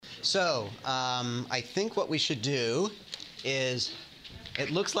So I think what we should do is, it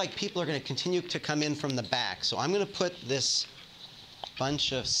looks like people are going to continue to come in from the back. So I'm going to put this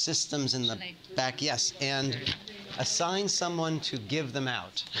bunch of systems in the back, yes, and assign someone to give them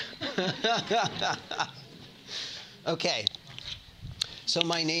out. Okay. So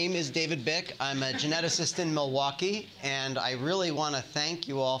my name is David Bick. I'm a geneticist in Milwaukee, and I really want to thank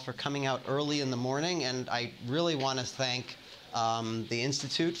you all for coming out early in the morning, and I really want to thank the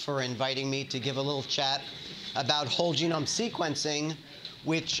Institute for inviting me to give a little chat about whole genome sequencing,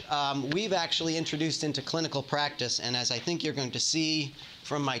 which we've actually introduced into clinical practice. And as I think you're going to see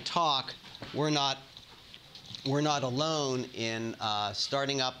from my talk, we're not alone in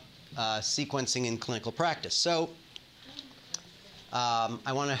starting up sequencing in clinical practice. So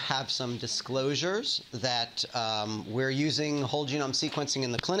I want to have some disclosures that we're using whole genome sequencing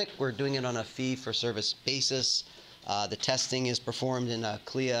in the clinic. We're doing it on a fee-for-service basis. The testing is performed in a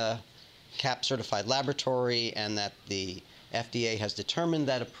CLIA CAP-certified laboratory, and that the FDA has determined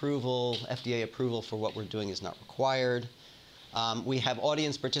that FDA approval for what we're doing is not required. We have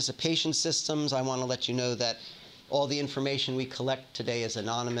audience participation systems. I want to let you know that all the information we collect today is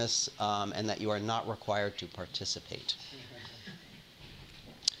anonymous, and that you are not required to participate.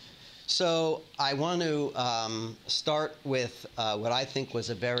 So I want to start with what I think was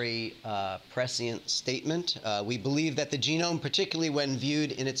a very prescient statement. We believe that the genome, particularly when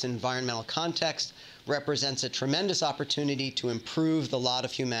viewed in its environmental context, represents a tremendous opportunity to improve the lot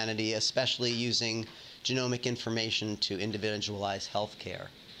of humanity, especially using genomic information to individualize health care.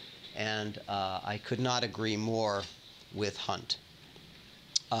 And I could not agree more with Hunt.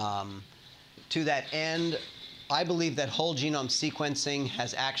 To that end, I believe that whole genome sequencing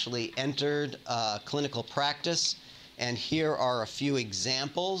has actually entered clinical practice, and here are a few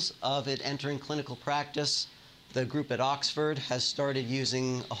examples of it entering clinical practice. The group at Oxford has started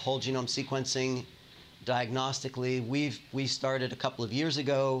using a whole genome sequencing diagnostically. We started a couple of years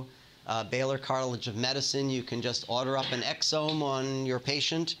ago. Baylor College of Medicine, you can just order up an exome on your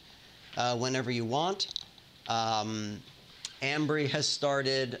patient whenever you want. Ambry has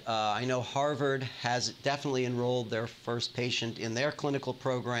started. I know Harvard has definitely enrolled their first patient in their clinical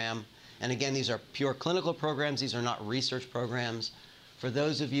program. And again, these are pure clinical programs. These are not research programs. For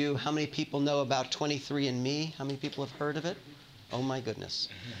those of you, how many people know about 23andMe? How many people have heard of it? Oh, my goodness.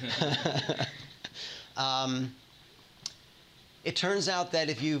 It turns out that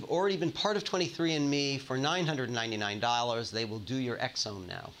if you've already been part of 23andMe for $999, they will do your exome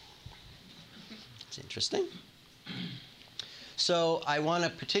now. It's interesting. So I want to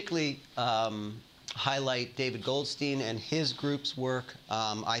particularly highlight David Goldstein and his group's work.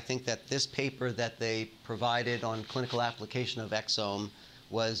 I think that this paper that they provided on clinical application of exome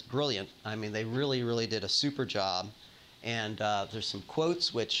was brilliant. I mean, they really, really did a super job. And there's some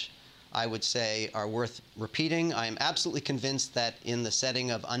quotes which I would say are worth repeating. I am absolutely convinced that in the setting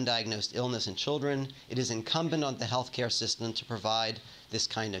of undiagnosed illness in children, it is incumbent on the healthcare system to provide this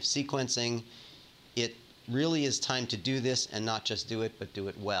kind of sequencing. It really is time to do this, and not just do it, but do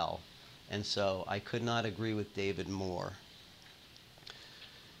it well. And so I could not agree with David more.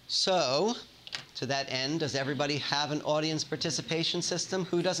 So to that end, does everybody have an audience participation system?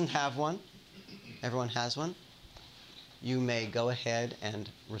 Who doesn't have one? Everyone has one? You may go ahead and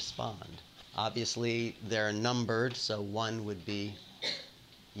respond. Obviously, they're numbered, so 1 would be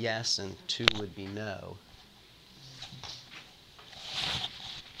yes and 2 would be no.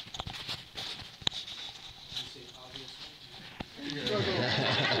 Do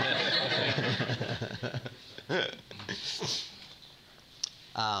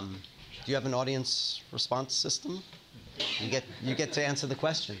you have an audience response system? You get to answer the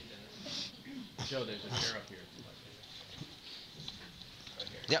question. Joe, there's a chair up here.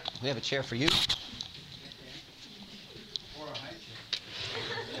 Yep, we have a chair for you.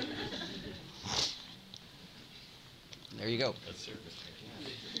 There you go.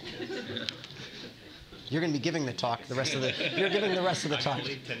 You're going to be giving the talk the rest of the. You're giving the rest of the talk. I'm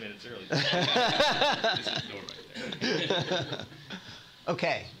going to leave 10 minutes early. This is the door right there.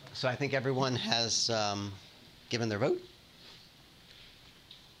 Okay, so I think everyone has given their vote,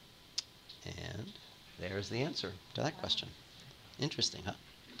 and there's the answer to that question. Interesting, huh?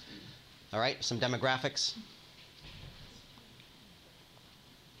 All right, some demographics.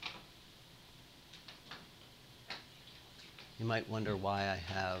 You might wonder why I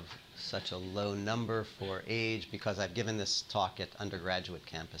have such a low number for age, because I've given this talk at undergraduate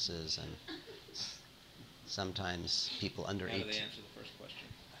campuses, and sometimes people under 18. How do they answer the first question?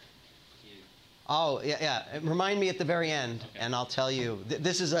 Oh, yeah. Remind me at the very end, okay, and I'll tell you.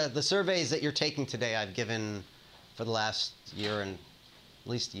 This is the surveys that you're taking today I've given for the last year and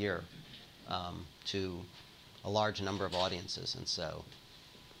least a year, to a large number of audiences. And so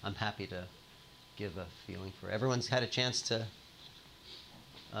I'm happy to give a feeling for everyone's had a chance to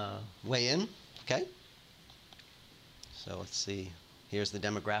weigh in. Okay? So let's see. Here's the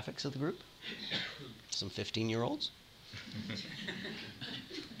demographics of the group. Some 15-year-olds.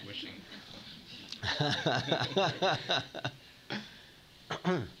 Wishing.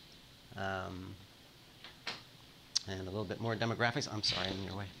 And a little bit more demographics. I'm sorry, I'm in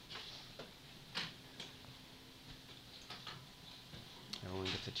your way. Everyone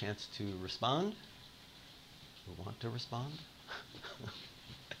gets a chance to respond. Who want to respond?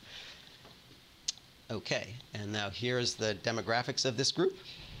 Okay, and now here's the demographics of this group.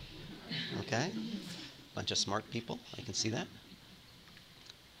 Okay, bunch of smart people. I can see that.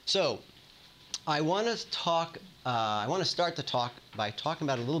 So, I want to start the talk by talking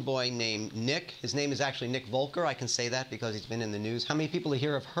about a little boy named Nick. His name is actually Nick Volker. I can say that because he's been in the news. How many people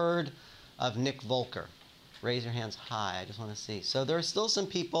here have heard of Nick Volker? Raise your hands high. I just want to see. So there are still some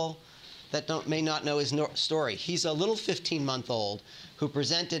people that may not know his story. He's a little 15-month-old who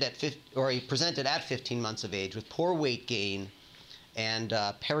presented at 15 months of age with poor weight gain and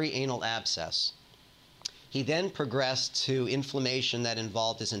perianal abscess. He then progressed to inflammation that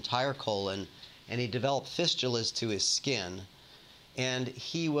involved his entire colon, and he developed fistulas to his skin. And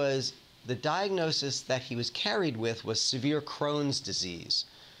the diagnosis that he was carried with was severe Crohn's disease.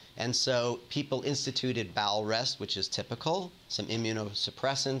 And so people instituted bowel rest, which is typical, some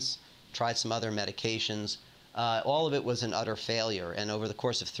immunosuppressants, tried some other medications. All of it was an utter failure. And over the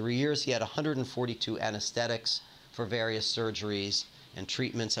course of 3 years, he had 142 anesthetics for various surgeries and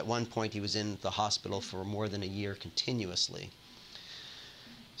treatments. At one point, he was in the hospital for more than a year continuously.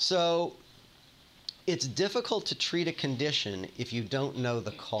 So it's difficult to treat a condition if you don't know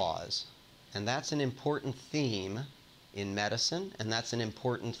the cause. And that's an important theme in medicine, and that's an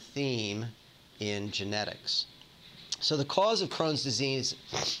important theme in genetics. So the cause of Crohn's disease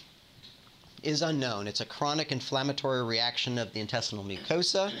is unknown. It's a chronic inflammatory reaction of the intestinal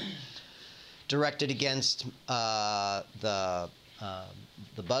mucosa directed against the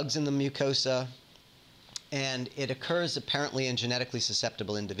bugs in the mucosa, and it occurs apparently in genetically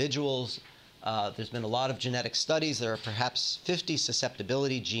susceptible individuals. There's been a lot of genetic studies. There are perhaps 50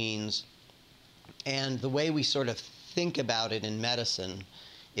 susceptibility genes, and the way we sort of think about it in medicine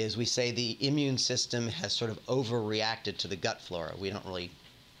is we say the immune system has sort of overreacted to the gut flora. We don't really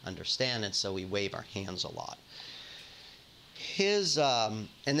understand it, so we wave our hands a lot. And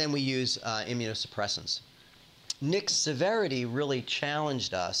then we use immunosuppressants. Nick's severity really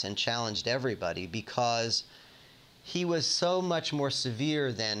challenged us and challenged everybody because he was so much more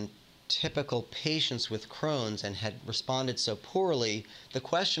severe than typical patients with Crohn's and had responded so poorly. The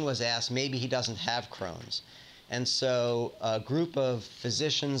question was asked, maybe he doesn't have Crohn's. And so a group of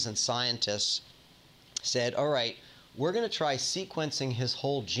physicians and scientists said, all right, we're going to try sequencing his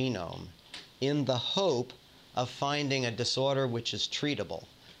whole genome in the hope of finding a disorder which is treatable,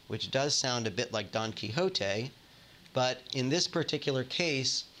 which does sound a bit like Don Quixote, but in this particular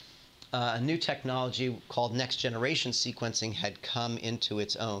case, a new technology called next-generation sequencing had come into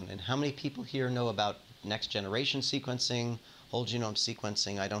its own. And how many people here know about next-generation sequencing, whole genome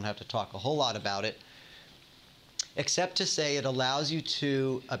sequencing? I don't have to talk a whole lot about it, except to say it allows you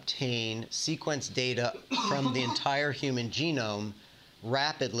to obtain sequence data from the entire human genome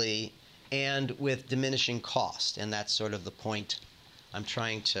rapidly and with diminishing cost. And that's sort of the point I'm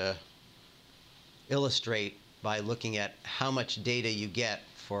trying to illustrate by looking at how much data you get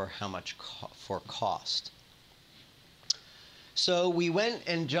for how much for cost. So we went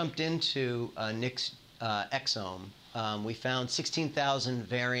and jumped into Nick's exome. We found 16,000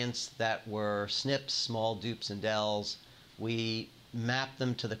 variants that were SNPs, small dupes, and dels. We mapped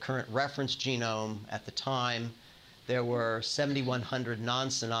them to the current reference genome at the time. There were 7,100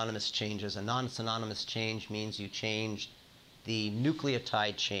 non-synonymous changes. A non-synonymous change means you changed the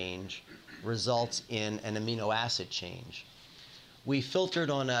nucleotide change results in an amino acid change. We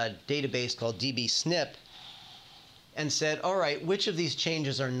filtered on a database called dbSNP and said, all right, which of these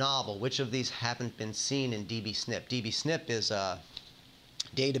changes are novel? Which of these haven't been seen in dbSNP? dbSNP is a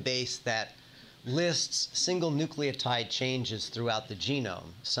database that lists single nucleotide changes throughout the genome.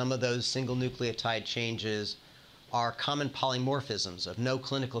 Some of those single nucleotide changes are common polymorphisms of no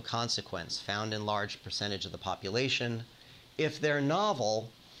clinical consequence found in large percentage of the population. If they're novel,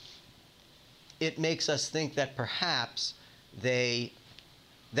 it makes us think that perhaps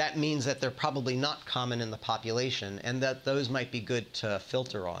that means that they're probably not common in the population and that those might be good to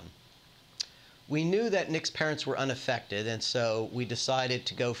filter on. We knew that Nick's parents were unaffected, and so we decided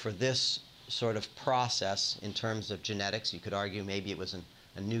to go for this sort of process in terms of genetics. You could argue maybe it was an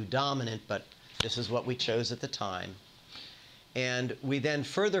a new dominant, but this is what we chose at the time. And we then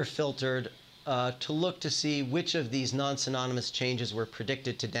further filtered to look to see which of these non-synonymous changes were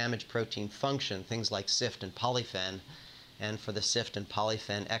predicted to damage protein function, things like SIFT and polyphen. And for the SIFT and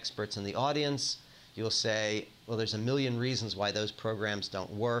polyphen experts in the audience, you'll say, well, there's a million reasons why those programs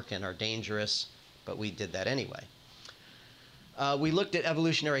don't work and are dangerous, but we did that anyway. We looked at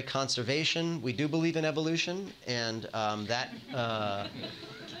evolutionary conservation. We do believe in evolution, and did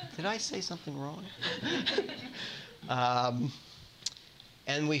I say something wrong?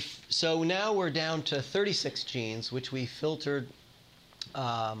 So now we're down to 36 genes, which we filtered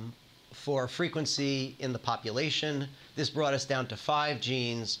for frequency in the population. This brought us down to 5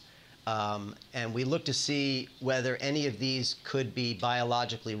 genes, and we looked to see whether any of these could be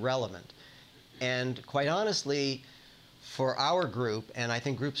biologically relevant. And quite honestly, for our group, and I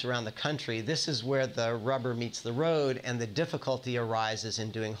think groups around the country, this is where the rubber meets the road and the difficulty arises in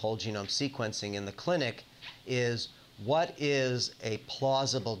doing whole genome sequencing in the clinic is what is a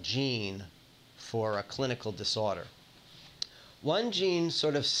plausible gene for a clinical disorder. One gene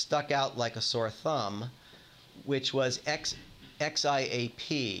sort of stuck out like a sore thumb, which was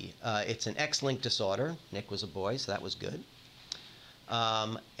XIAP. It's an X-linked disorder. Nick was a boy, so that was good.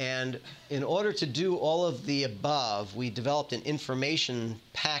 And in order to do all of the above, we developed an information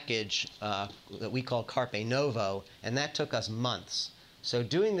package that we call Carpe Novo, and that took us months. So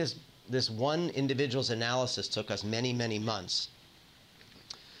doing this one individual's analysis took us many, many months.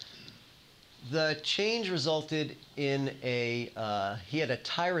 The change resulted in he had a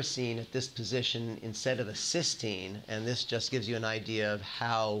tyrosine at this position instead of a cysteine, and this just gives you an idea of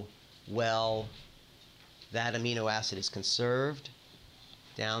how well that amino acid is conserved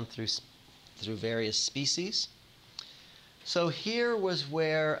down through various species. So here was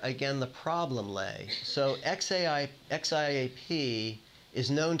where, again, the problem lay. So XIAP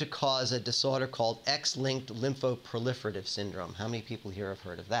is known to cause a disorder called X-linked lymphoproliferative syndrome. How many people here have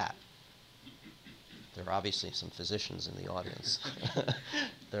heard of that? There are obviously some physicians in the audience.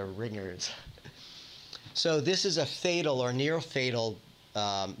 They're ringers. So this is a fatal or near fatal,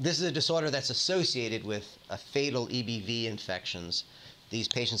 this is a disorder that's associated with a fatal EBV infections. These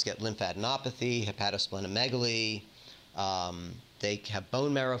patients get lymphadenopathy, hepatosplenomegaly, they have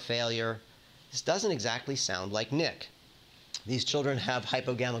bone marrow failure. This doesn't exactly sound like Nick. These children have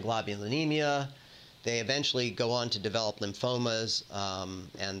hypogammaglobulinemia. They eventually go on to develop lymphomas,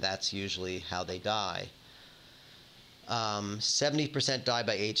 and that's usually how they die. 70% die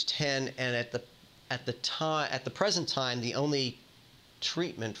by age 10, and at the present time, the only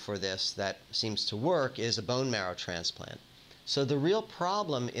treatment for this that seems to work is a bone marrow transplant. So the real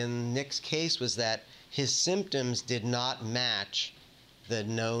problem in Nick's case was that his symptoms did not match the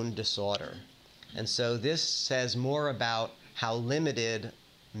known disorder. And so this says more about how limited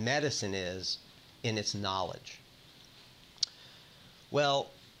medicine is in its knowledge. Well,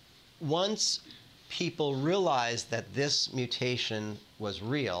 once people realized that this mutation was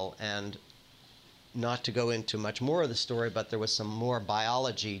real, and not to go into much more of the story, but there was some more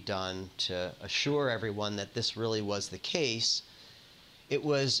biology done to assure everyone that this really was the case, it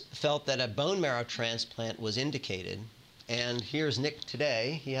was felt that a bone marrow transplant was indicated. And here's Nick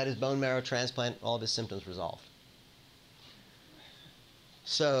today. He had his bone marrow transplant, all of his symptoms resolved.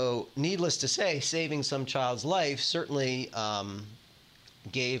 So needless to say, saving some child's life certainly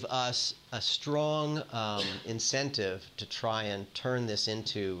gave us a strong incentive to try and turn this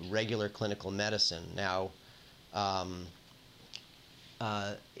into regular clinical medicine. Now,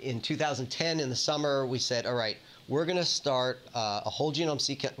 in 2010, in the summer, we said, all right, we're going to start a whole genome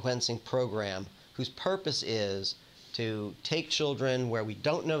sequencing program whose purpose is to take children where we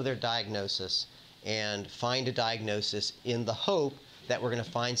don't know their diagnosis and find a diagnosis in the hope that we're going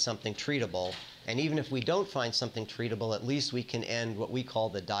to find something treatable. And even if we don't find something treatable, at least we can end what we call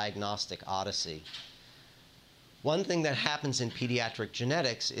the diagnostic odyssey. One thing that happens in pediatric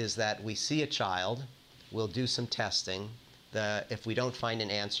genetics is that we see a child, we'll do some testing. If we don't find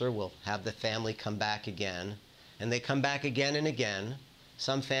an answer, we'll have the family come back again. And they come back again and again.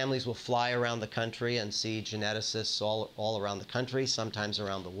 Some families will fly around the country and see geneticists all around the country, sometimes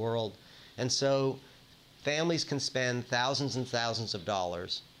around the world. And so families can spend thousands and thousands of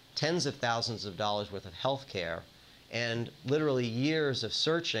dollars, tens of thousands of dollars worth of health care, and literally years of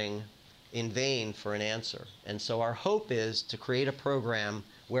searching in vain for an answer. And so our hope is to create a program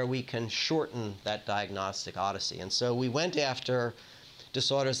where we can shorten that diagnostic odyssey. And so we went after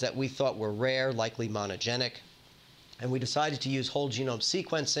disorders that we thought were rare, likely monogenic, and we decided to use whole genome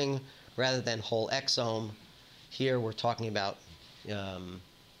sequencing rather than whole exome. Here we're talking about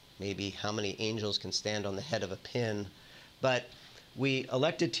maybe how many angels can stand on the head of a pin. But we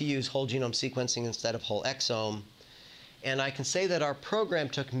elected to use whole genome sequencing instead of whole exome. And I can say that our program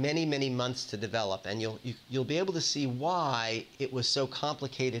took many, many months to develop, and you'll be able to see why it was so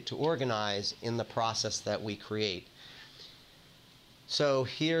complicated to organize in the process that we create. So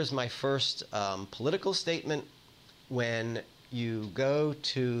here's my first political statement. When you go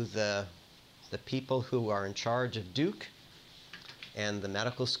to the people who are in charge of Duke and the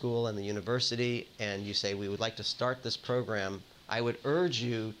medical school and the university, and you say, we would like to start this program, I would urge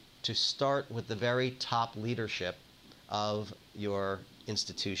you to start with the very top leadership of your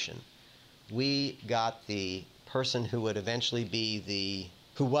institution. We got the person who would eventually be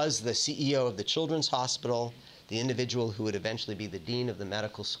who was the CEO of the Children's Hospital, the individual who would eventually be the dean of the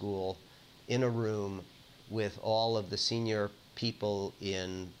medical school, in a room with all of the senior people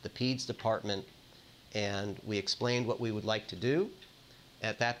in the PEDS department, and we explained what we would like to do.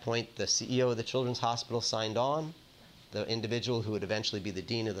 At that point, the CEO of the Children's Hospital signed on, the individual who would eventually be the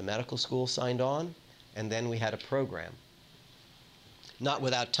dean of the medical school signed on, and then we had a program. Not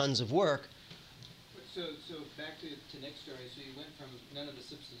without tons of work. So back to next story. So you went from none of the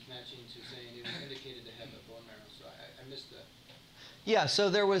substance matching to saying it was indicated to have a bone marrow. So I missed that. Yeah, so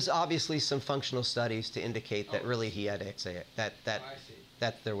there was obviously some functional studies to indicate that really he had XA, that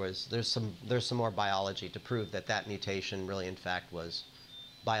there's some more biology to prove that that mutation really in fact was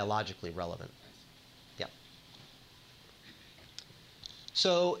biologically relevant. Yeah.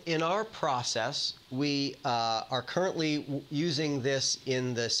 So in our process, we are currently using this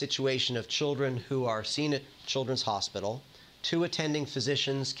in the situation of children who are seen at Children's Hospital. 2 attending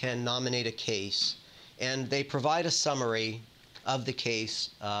physicians can nominate a case, and they provide a summary of the case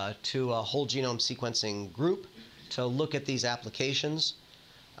to a whole genome sequencing group to look at these applications.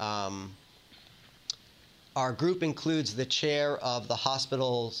 Our group includes the chair of the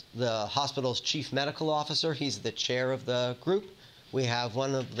hospital's chief medical officer. He's the chair of the group. We have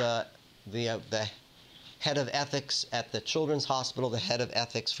one of the head of ethics at the Children's Hospital, the head of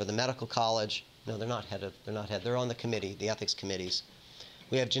ethics for the medical college. No, they're not head. They're on the committee, the ethics committees.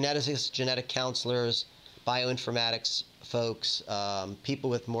 We have geneticists, genetic counselors, bioinformatics folks, people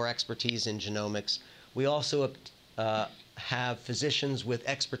with more expertise in genomics. We also have physicians with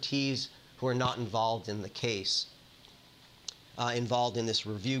expertise who are not involved in the case, involved in this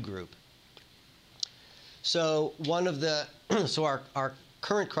review group. So our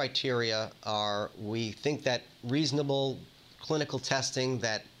current criteria are, we think that reasonable clinical testing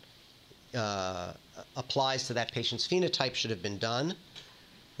that applies to that patient's phenotype should have been done,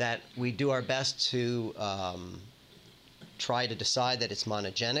 that we do our best to try to decide that it's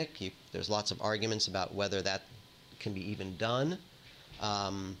monogenic. There's lots of arguments about whether that can be even done.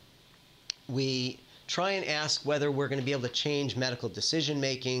 We try and ask whether we're going to be able to change medical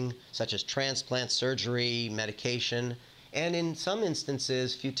decision-making, such as transplant, surgery, medication, and in some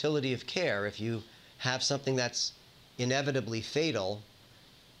instances, futility of care. If you have something that's inevitably fatal,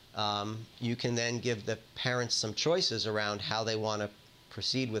 you can then give the parents some choices around how they want to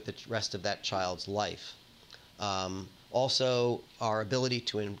proceed with the rest of that child's life. Also, our ability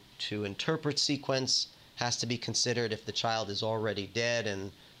to interpret sequence has to be considered if the child is already dead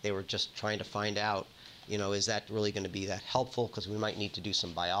and they were just trying to find out, is that really going to be that helpful, because we might need to do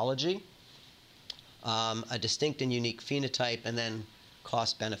some biology. A distinct and unique phenotype, and then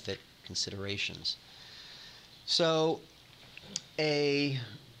cost-benefit considerations. So a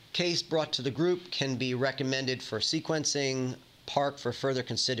case brought to the group can be recommended for sequencing, parked for further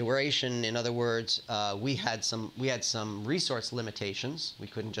consideration. In other words, we had some resource limitations. We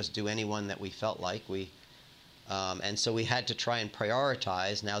couldn't just do any one that we felt like. And so we had to try and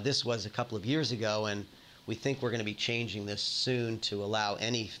prioritize. Now, this was a couple of years ago, and we think we're going to be changing this soon to allow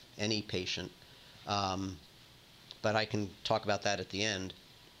any patient. But I can talk about that at the end.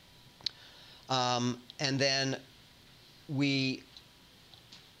 And then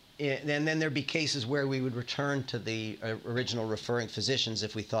then there'd be cases where we would return to the original referring physicians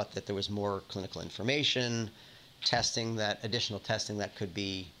if we thought that there was more clinical information, additional testing that could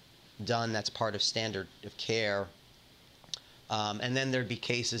be done that's part of standard of care. And then there'd be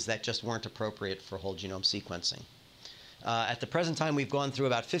cases that just weren't appropriate for whole genome sequencing. At the present time, we've gone through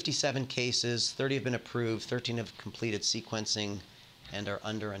about 57 cases, 30 have been approved, 13 have completed sequencing and are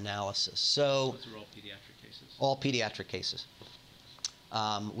under analysis. So those are all pediatric cases? All pediatric cases.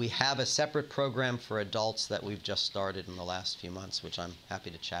 We have a separate program for adults that we've just started in the last few months, which I'm happy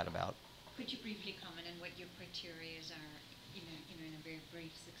to chat about. Could you briefly comment on what your criteria are, in a very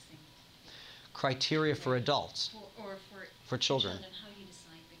brief, succinct? Criteria for adults? Or for children. How do you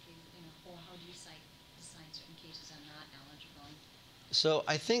decide, or how do you decide certain cases are not eligible? So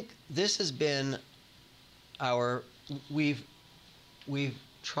I think this has been we've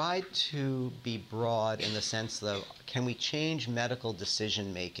tried to be broad in the sense, though, can we change medical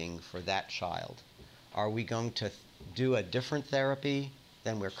decision making for that child? Are we going to do a different therapy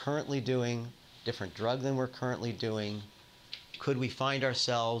than we're currently doing, different drug than we're currently doing? Could we find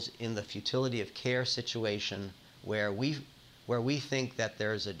ourselves in the futility of care situation where we think that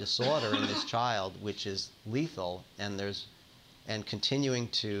there's a disorder in this child which is lethal, and continuing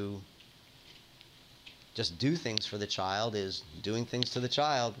to just do things for the child is doing things to the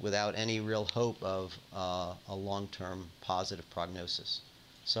child without any real hope of a long-term positive prognosis.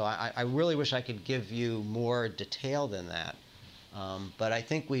 So I really wish I could give you more detail than that. But I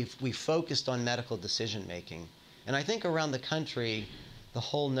think we've focused on medical decision making. And I think around the country, the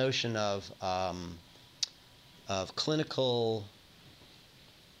whole notion of clinical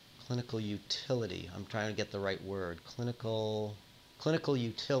utility, I'm trying to get the right word, clinical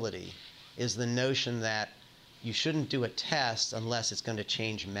utility is the notion that you shouldn't do a test unless it's going to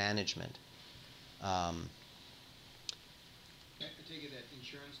change management. I take it that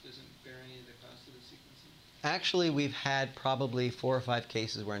insurance doesn't bear any of the cost of the sequencing? Actually, we've had probably 4 or 5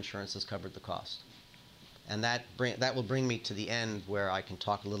 cases where insurance has covered the cost. And that will bring me to the end where I can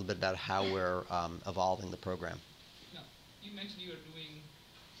talk a little bit about how we're evolving the program. Now, you mentioned you are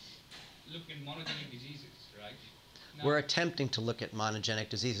looking at monogenic diseases, right? Now, We're attempting to look at monogenic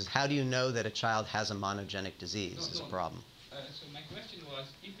diseases. How do you know that a child has a monogenic disease is a problem. So my question was,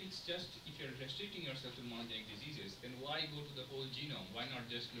 if you're restricting yourself to monogenic diseases, then why go to the whole genome? Why not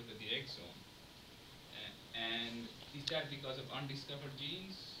just look at the exome? And is that because of undiscovered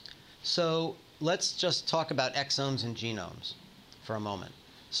genes? So let's just talk about exomes and genomes for a moment.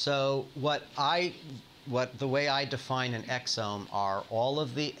 So the way I define an exome are all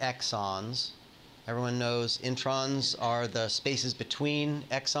of the exons. Everyone knows introns are the spaces between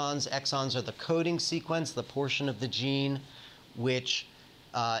exons. Exons are the coding sequence, the portion of the gene which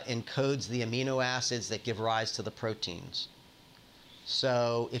encodes the amino acids that give rise to the proteins.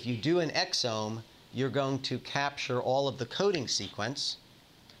 So if you do an exome, you're going to capture all of the coding sequence,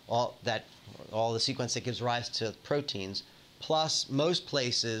 all the sequence that gives rise to proteins, plus most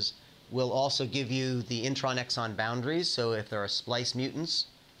places will also give you the intron-exon boundaries. So if there are splice mutants,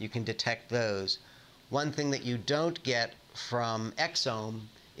 you can detect those. One thing that you don't get from exome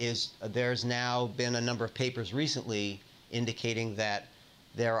is there's now been a number of papers recently indicating that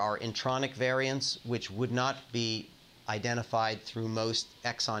there are intronic variants which would not be identified through most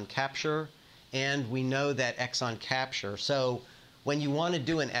exon capture. And we know that exon capture, so when you want to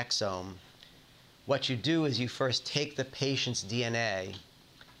do an exome, what you do is you first take the patient's DNA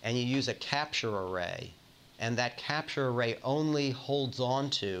and you use a capture array. And that capture array only holds on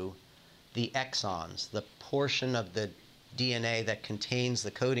to the exons, the portion of the DNA that contains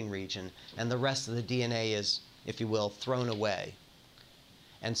the coding region, and the rest of the DNA is, if you will, thrown away.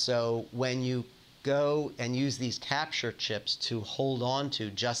 And so when you go and use these capture chips to hold on to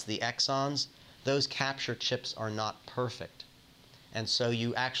just the exons, those capture chips are not perfect. And so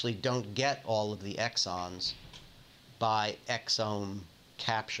you actually don't get all of the exons by exome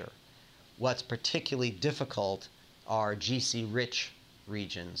capture. What's particularly difficult are GC-rich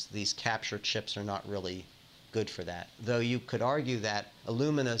regions. These capture chips are not really good for that. Though you could argue that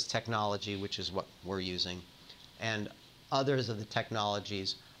Illumina's technology, which is what we're using, and others of the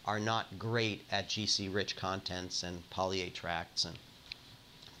technologies are not great at GC-rich contents and poly-A tracts.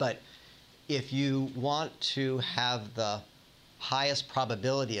 But if you want to have the highest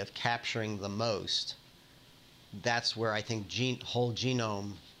probability of capturing the most, that's where I think whole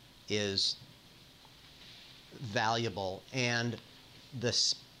genome is valuable. And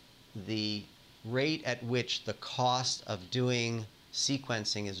the rate at which the cost of doing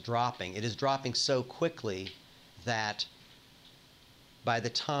sequencing is dropping, it is dropping so quickly that by the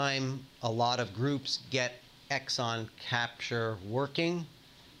time a lot of groups get exon capture working,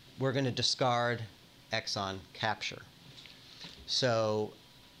 we're going to discard exon capture. So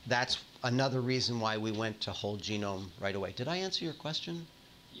that's another reason why we went to whole genome right away. Did I answer your question?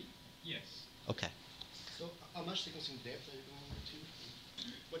 Yes. Okay. So how much sequencing depth are you going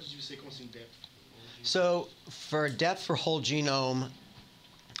to? What did you sequencing depth? So for depth for whole genome,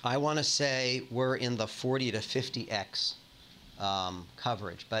 I want to say we're in the 40 to 50x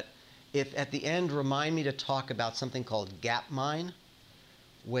coverage. But if at the end, remind me to talk about something called Gapmine,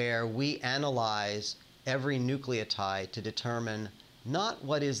 where we analyze every nucleotide to determine not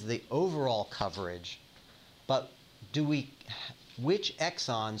what is the overall coverage, but which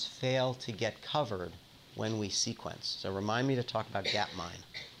exons fail to get covered when we sequence. So remind me to talk about Gapmine.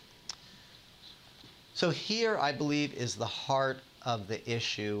 So here, I believe, is the heart of the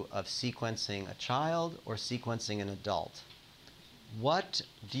issue of sequencing a child or sequencing an adult. what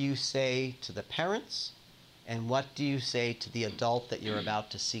do you say to the parents, and what do you say to the adult that you're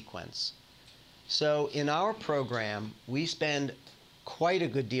about to sequence? So in our program, we spend quite a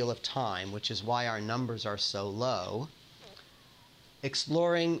good deal of time, which is why our numbers are so low,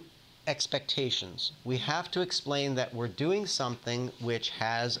 exploring expectations. We have to explain that we're doing something which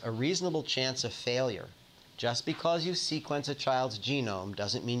has a reasonable chance of failure. Just because you sequence a child's genome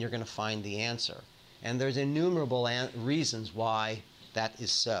doesn't mean you're going to find the answer. And there's innumerable reasons why that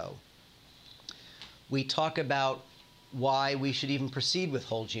is so. We talk about why we should even proceed with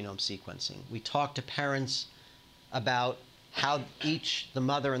whole genome sequencing. We talk to parents about how the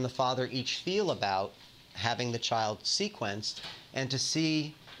mother and the father each feel about having the child sequenced, and to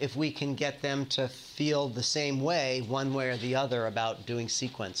see if we can get them to feel the same way, one way or the other, about doing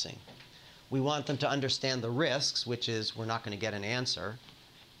sequencing. We want them to understand the risks, which is we're not going to get an answer.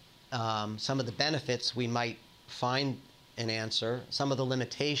 Some of the benefits, we might find an answer, some of the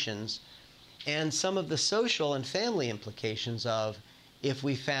limitations, and some of the social and family implications of if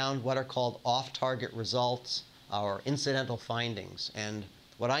we found what are called off-target results or incidental findings. And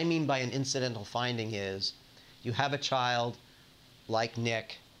what I mean by an incidental finding is you have a child like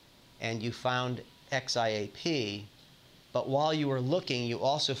Nick and you found XIAP, but while you were looking, you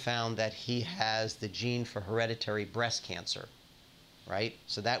also found that he has the gene for hereditary breast cancer, right?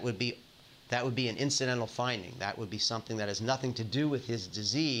 So that would be an incidental finding. That would be something that has nothing to do with his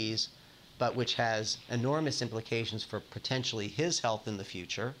disease, but which has enormous implications for potentially his health in the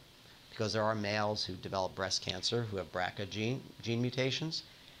future, because there are males who develop breast cancer who have BRCA gene mutations,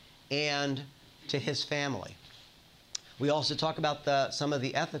 and to his family. We also talk about some of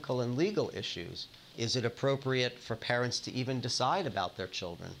the ethical and legal issues. Is it appropriate for parents to even decide about their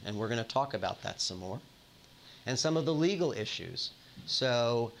children? And we're going to talk about that some more. And some of the legal issues.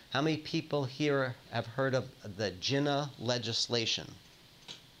 So how many people here have heard of the Genome legislation?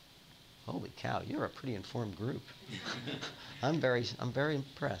 Holy cow, you're a pretty informed group. I'm very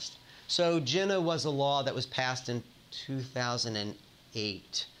impressed. So Genome was a law that was passed in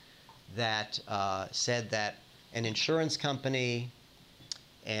 2008 that said that an insurance company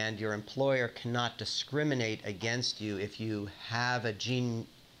and your employer cannot discriminate against you if you have a gene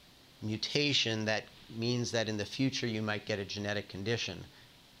mutation that means that in the future you might get a genetic condition.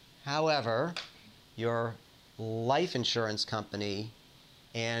 However, your life insurance company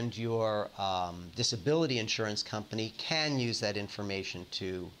and your disability insurance company can use that information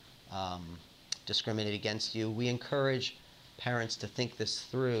to discriminate against you. We encourage parents to think this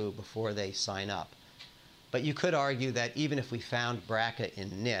through before they sign up. But you could argue that even if we found BRCA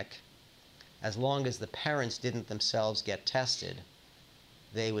in Nick, as long as the parents didn't themselves get tested,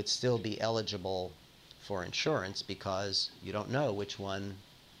 they would still be eligible for insurance because you don't know which one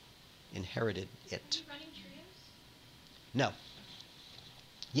inherited it. Are you running trios? No.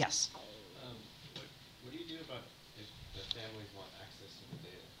 Yes? What do you do about if the families want access to the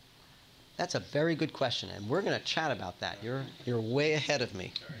data? That's a very good question, and we're going to chat about that. You're way ahead of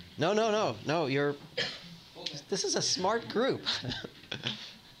me. Sorry. No, this is a smart group.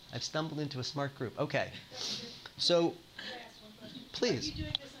 I've stumbled into a smart group. Okay. So, Can I ask one question? please. Are you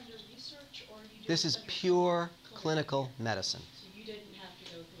doing this under research, or are you doing This is under pure clinical medicine. So you didn't have to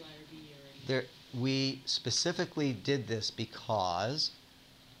go through IRB or anything? We specifically did this because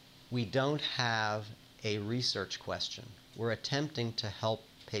we don't have a research question. We're attempting to help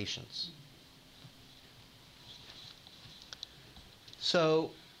patients.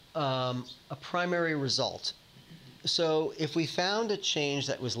 So, a primary result. So if we found a change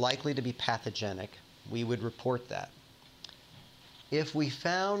that was likely to be pathogenic, we would report that. If we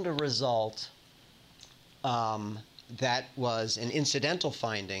found a result that was an incidental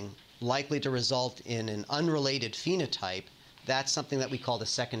finding, likely to result in an unrelated phenotype, that's something that we call the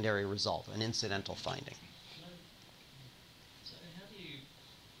secondary result, an incidental finding. So how do you,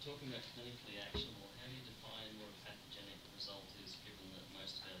 talking about clinically actionable, how do you define what a pathogenic result is, given that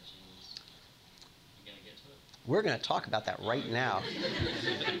most of our genes, you're going to get to it? We're going to talk about that right now.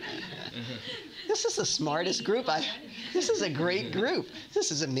 This is the smartest group. This is a great group.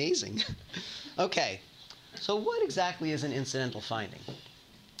 This is amazing. Okay, so what exactly is an incidental finding?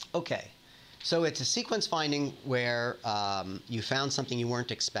 Okay, so it's a sequence finding where you found something you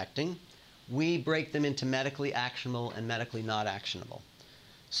weren't expecting. We break them into medically actionable and medically not actionable.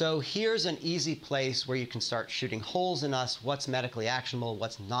 So here's an easy place where you can start shooting holes in us, what's medically actionable,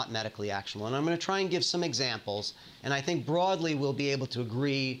 what's not medically actionable. And I'm going to try and give some examples, and I think broadly we'll be able to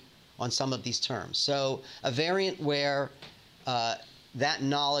agree on some of these terms. So a variant where that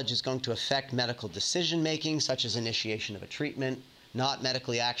knowledge is going to affect medical decision making, such as initiation of a treatment. Not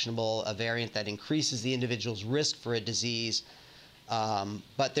medically actionable, a variant that increases the individual's risk for a disease,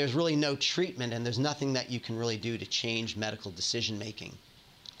 But there's really no treatment, and there's nothing that you can really do to change medical decision making.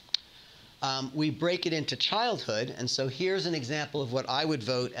 We break it into childhood, and so here's an example of what I would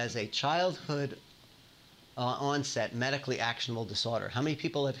vote as a childhood onset medically actionable disorder. How many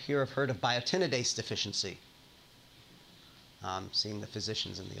people here have heard of biotinidase deficiency? Seeing the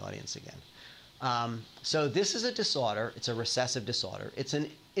physicians in the audience again. So this is a disorder. It's a recessive disorder. It's an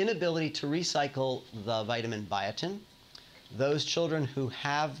inability to recycle the vitamin biotin. Those children who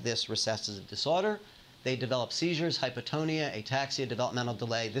have this recessive disorder, they develop seizures, hypotonia, ataxia, developmental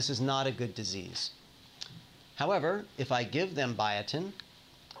delay. This is not a good disease. However, if I give them biotin,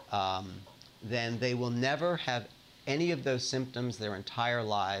 then they will never have any of those symptoms their entire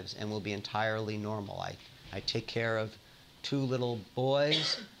lives and will be entirely normal. I take care of 2 little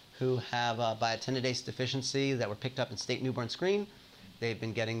boys who have a biotinidase deficiency that were picked up in state newborn screen. They've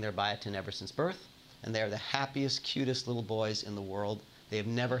been getting their biotin ever since birth, and they are the happiest, cutest little boys in the world. They have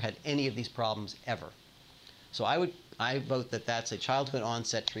never had any of these problems ever. So I vote that that's a childhood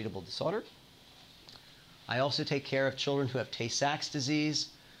onset treatable disorder. I also take care of children who have Tay-Sachs disease,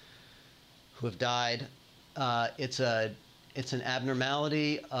 who have died. It's an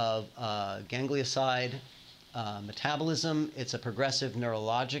abnormality of ganglioside metabolism. It's a progressive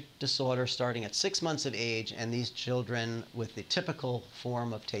neurologic disorder starting at 6 months of age, and these children with the typical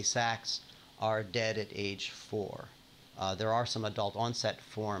form of Tay-Sachs are dead at age 4. There are some adult onset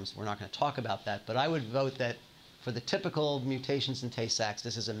forms. We're not going to talk about that, but I would vote that for the typical mutations in Tay-Sachs,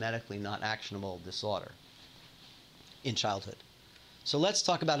 this is a medically not actionable disorder in childhood. So let's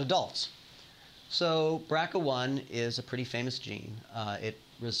talk about adults. So BRCA1 is a pretty famous gene.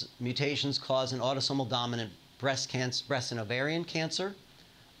 Mutations cause an autosomal dominant breast and ovarian cancer.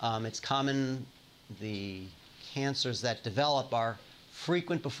 It's common. The cancers that develop are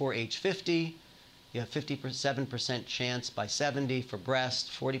frequent before age 50. You have 57% chance by 70 for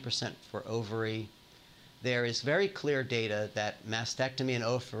breast, 40% for ovary. There is very clear data that mastectomy and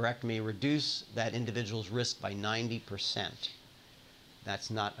oophorectomy reduce that individual's risk by 90%. That's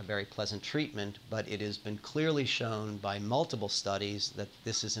not a very pleasant treatment, but it has been clearly shown by multiple studies that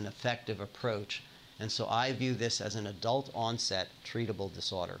this is an effective approach. And so I view this as an adult onset treatable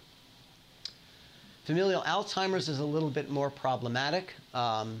disorder. Familial Alzheimer's is a little bit more problematic.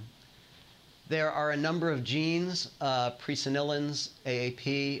 There are a number of genes, presenilins,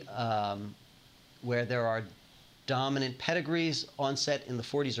 AAP, where there are dominant pedigrees, onset in the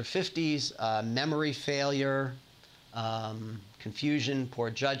 40s or 50s, memory failure, confusion, poor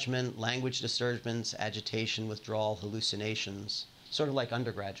judgment, language disturbance, agitation, withdrawal, hallucinations, sort of like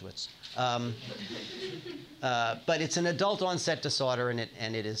undergraduates. But it's an adult onset disorder, and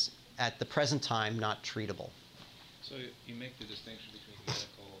it is, at the present time, not treatable. So you make the distinction between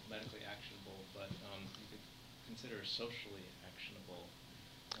medically actionable, but you could consider socially actionable.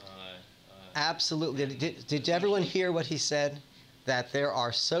 Absolutely. Did everyone hear what he said? That there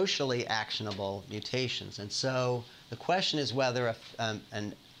are socially actionable mutations. And so the question is whether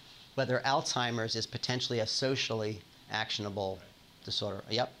Alzheimer's is potentially a socially actionable disorder.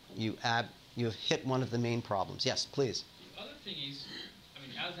 Yep, you have hit one of the main problems. Yes, please. The other thing is,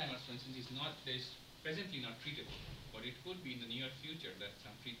 Alzheimer's, for instance, is presently not treatable, but it could be in the near future that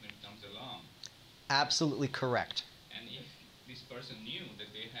some treatment comes along. Absolutely correct. And if this person knew that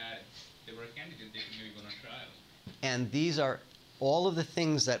they were a candidate, they could maybe go on a trial. And these are all of the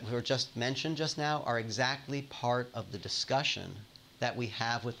things that were just mentioned just now are exactly part of the discussion that we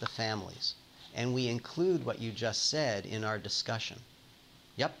have with the families. And we include what you just said in our discussion.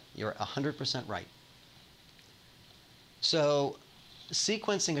 Yep, you're 100% right. So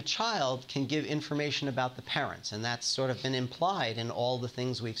sequencing a child can give information about the parents, and that's sort of been implied in all the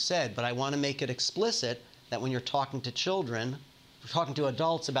things we've said. But I want to make it explicit that when you're talking to children, talking to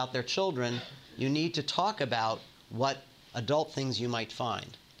adults about their children, you need to talk about what adult things you might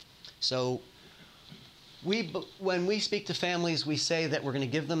find. So when we speak to families, we say that we're going to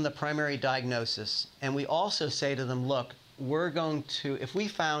give them the primary diagnosis, and we also say to them, look, if we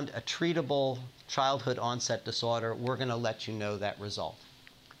found a treatable childhood onset disorder, we're going to let you know that result.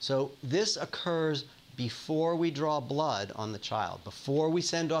 So this occurs before we draw blood on the child. Before we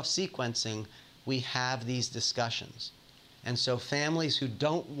send off sequencing, we have these discussions. And so families who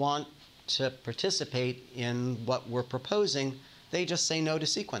don't want to participate in what we're proposing, they just say no to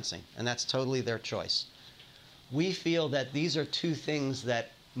sequencing, and that's totally their choice. We feel that these are two things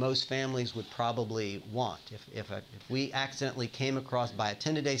that most families would probably want. If we accidentally came across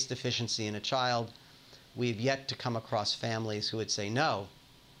biotinidase deficiency in a child, we've yet to come across families who would say, no,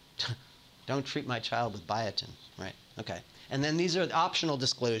 don't treat my child with biotin. Right? Okay. And then these are optional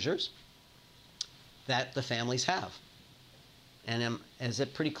disclosures that the families have. And is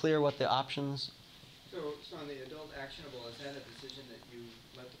it pretty clear what the options? So on the adult actionable, is that a decision that you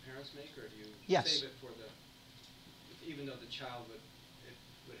let the parents make, or do you Yes. save it for even though the child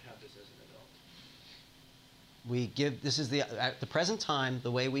would have this as an adult? We give, this is at the present time,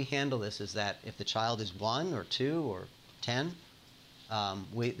 the way we handle this is that if the child is 1 or 2 or 10,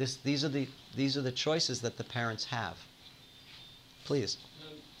 these are the choices that the parents have. Please.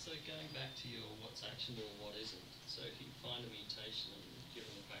 So going back to your what's actionable and what isn't, so if you find a mutation, and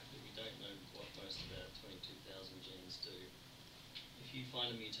given the fact that we don't know what most of our 22,000 genes do, if you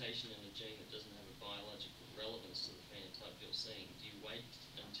find a mutation in a gene that doesn't have a biological relevance to the phenotype you're seeing, do you wait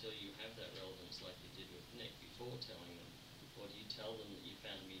until you have that relevance like you did with Nick before telling them? Or do you tell them that you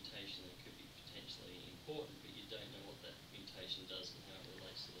found a mutation that could be potentially important, but you don't know what that mutation does and how it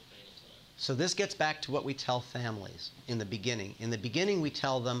relates to the phenotype? So this gets back to what we tell families in the beginning. In the beginning, we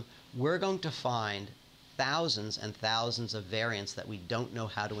tell them, we're going to find thousands and thousands of variants that we don't know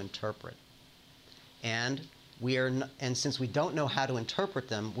how to interpret. And since we don't know how to interpret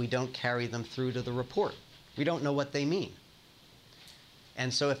them, we don't carry them through to the report. We don't know what they mean.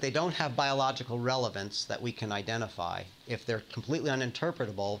 And so if they don't have biological relevance that we can identify, if they're completely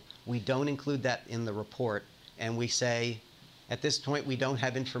uninterpretable, we don't include that in the report, and we say, at this point, we don't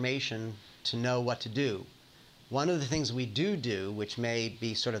have information to know what to do. One of the things we do, which may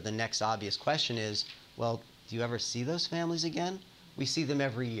be sort of the next obvious question, is, well, do you ever see those families again? We see them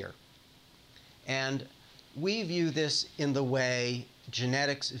every year. And we view this in the way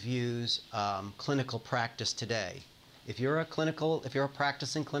genetics views clinical practice today. If you're a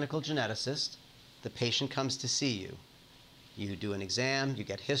practicing clinical geneticist, the patient comes to see you. You do an exam, you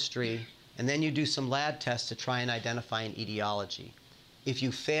get history, and then you do some lab tests to try and identify an etiology. If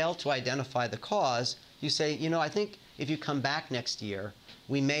you fail to identify the cause, you say, I think if you come back next year,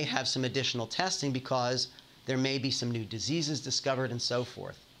 we may have some additional testing because there may be some new diseases discovered and so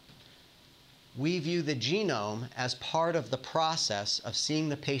forth. We view the genome as part of the process of seeing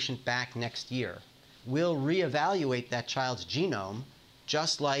the patient back next year. We'll reevaluate that child's genome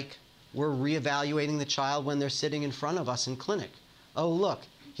just like we're reevaluating the child when they're sitting in front of us in clinic. Oh, look,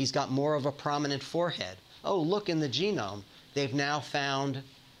 he's got more of a prominent forehead. Oh, look in the genome, they've now found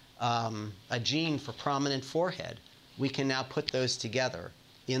a gene for prominent forehead. We can now put those together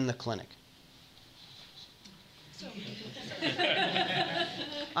in the clinic.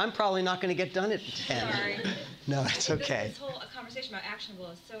 I'm probably not going to get done at 10. Sorry. No, it's okay. This whole conversation about actionable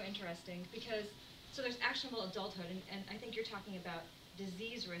is so interesting because, so there's actionable adulthood, and I think you're talking about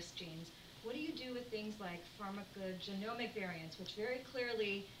disease risk genes. What do you do with things like pharmacogenomic variants, which very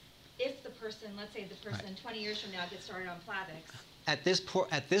clearly, if the person, let's say the person Right. 20 years from now gets started on Plavix. At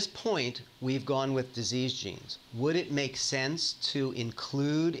this point, we've gone with disease genes. Would it make sense to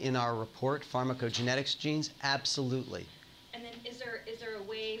include in our report pharmacogenetics genes? Absolutely. And then is there a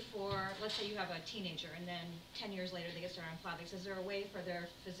way for, let's say you have a teenager and then 10 years later they get started on Plavix, is there a way for their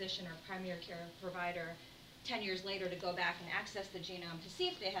physician or primary care provider 10 years later to go back and access the genome to see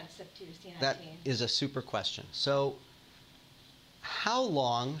if they had CYP2C19? That is a super question. So how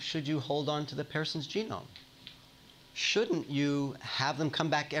long should you hold on to the person's genome? Shouldn't you have them come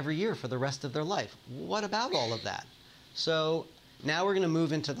back every year for the rest of their life? What about all of that? So now we're going to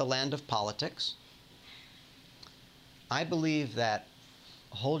move into the land of politics. I believe that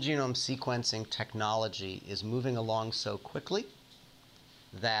whole genome sequencing technology is moving along so quickly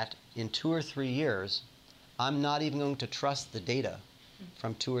that in 2 or 3 years, I'm not even going to trust the data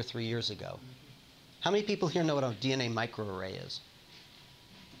from 2 or 3 years ago. How many people here know what a DNA microarray is?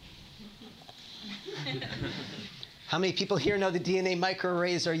 How many people here know the DNA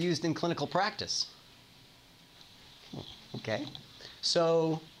microarrays are used in clinical practice? Okay.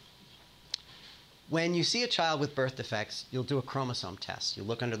 So when you see a child with birth defects, you'll do a chromosome test. You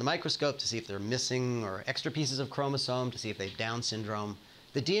look under the microscope to see if they're missing or extra pieces of chromosome, to see if they have Down syndrome.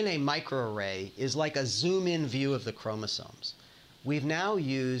 The DNA microarray is like a zoom-in view of the chromosomes. We've now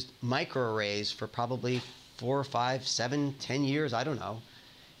used microarrays for probably 4, 5, 7, 10 years, I don't know.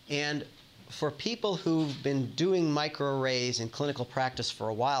 And for people who've been doing microarrays in clinical practice for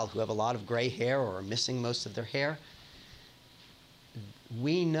a while, who have a lot of gray hair or are missing most of their hair,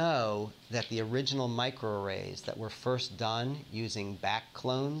 we know that the original microarrays that were first done using back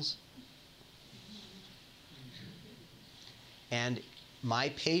clones, and my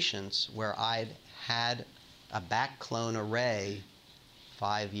patients where I'd had a back clone array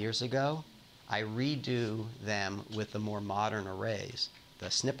 5 years ago, I redo them with the more modern arrays, the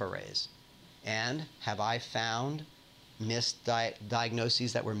SNP arrays. And have I found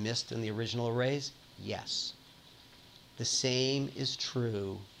diagnoses that were missed in the original arrays? Yes. The same is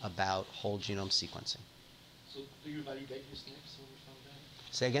true about whole genome sequencing. So do you validate the SNPs when you found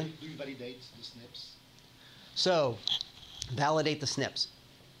that? Say again? Do you validate the SNPs? So, validate the SNPs.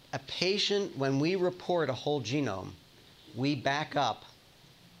 A patient, when we report a whole genome, we back up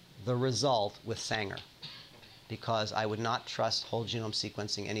the result with Sanger, because I would not trust whole genome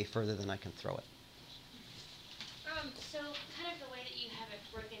sequencing any further than I can throw it. So kind of the way that you have it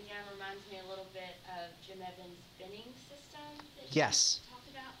broken down reminds me a little bit of Jim Evans' binning system that Yes. you talked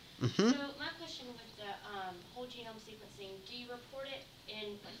about. Mm-hmm. So my question with the whole genome sequencing, do you report it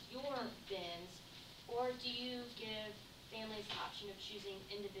in like your bins, or do you give families the option of choosing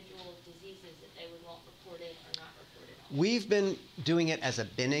individual diseases that they would want reported or not reported on? We've been doing it as a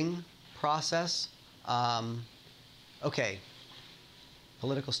binning process. Okay,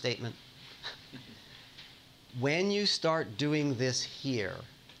 political statement. When you start doing this here,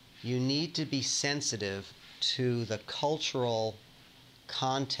 you need to be sensitive to the cultural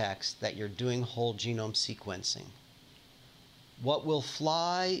context that you're doing whole genome sequencing. What will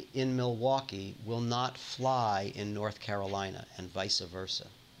fly in Milwaukee will not fly in North Carolina, and vice versa.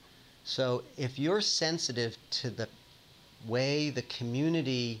 So if you're sensitive to the way the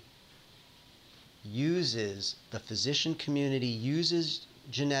community uses, the physician community uses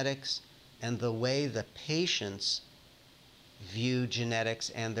genetics, and the way the patients view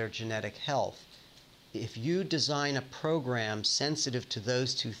genetics and their genetic health, if you design a program sensitive to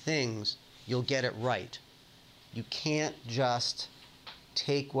those two things, you'll get it right. You can't just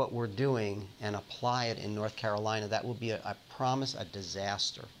take what we're doing and apply it in North Carolina. That will be, I promise, a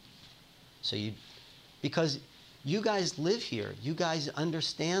disaster. So because you guys live here, you guys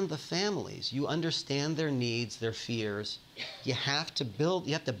understand the families, you understand their needs, their fears. You have to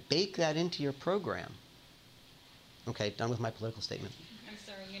bake that into your program. Okay, done with my political statement. I'm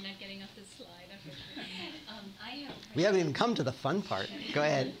sorry, you're not getting off the slide. We haven't even come to the fun part. Go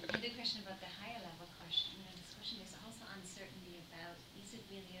ahead. I had a question about the higher level question. This question is also uncertainty about, is it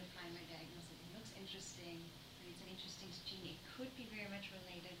really a primary diagnosis? It looks interesting, and it's an interesting gene. It could be very much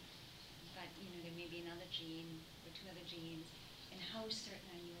related, but there may be another gene or two other genes. And how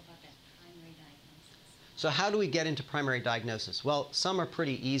certain are you about that primary diagnosis? So how do we get into primary diagnosis? Well, some are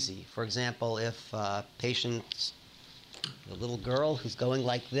pretty easy. For example, if patient's a little girl who's going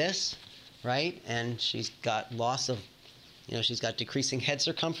like this, right? And she's got loss of, she's got decreasing head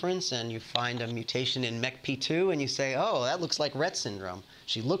circumference, and you find a mutation in MECP2, and you say, oh, that looks like Rett syndrome.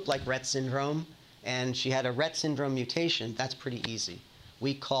 She looked like Rett syndrome, and she had a Rett syndrome mutation. That's pretty easy.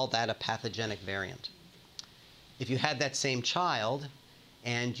 We call that a pathogenic variant. If you had that same child,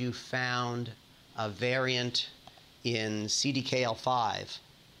 and you found a variant in CDKL5,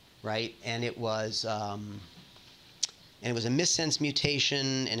 right, and it was a missense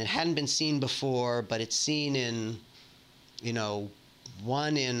mutation, and it hadn't been seen before, but it's seen in,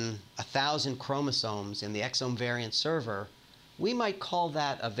 1 in 1,000 chromosomes in the exome variant server, we might call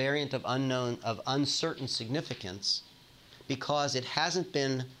that a variant of uncertain significance, because it hasn't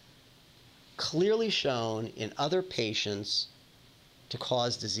been clearly shown in other patients to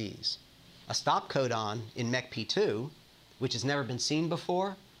cause disease. A stop codon in MECP2, which has never been seen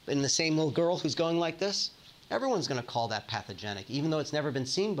before, in the same little girl who's going like this, everyone's going to call that pathogenic. Even though it's never been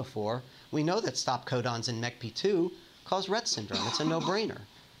seen before, we know that stop codons in MECP2 cause Rett syndrome. It's a no-brainer.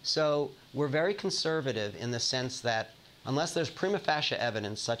 So we're very conservative in the sense that unless there's prima facie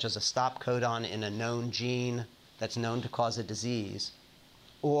evidence, such as a stop codon in a known gene that's known to cause a disease,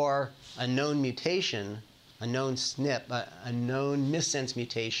 or a known mutation, a known SNP, a known missense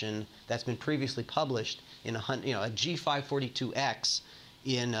mutation that's been previously published in a G542X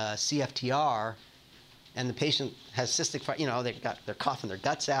in CFTR, and the patient has cystic, they're coughing their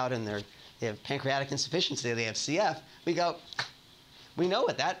guts out, and they have pancreatic insufficiency, they have CF. We go, we know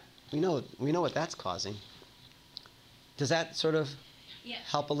what that's causing. Does that sort of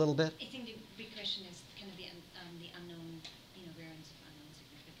help a little bit? I think the big question is kind of the unknown, variants of unknown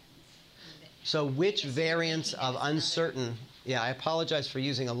significance. So which variants of uncertain? Yeah, I apologize for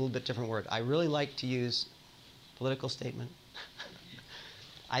using a little bit different word. I really like to use political statement.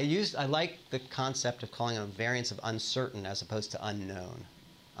 I like the concept of calling them variants of uncertain as opposed to unknown.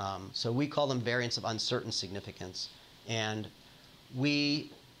 So we call them variants of uncertain significance. And we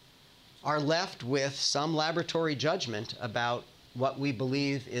are left with some laboratory judgment about what we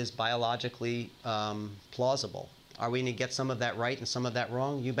believe is biologically plausible. Are we going to get some of that right and some of that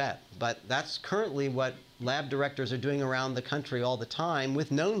wrong? You bet. But that's currently what lab directors are doing around the country all the time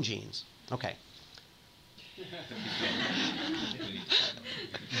with known genes. Okay.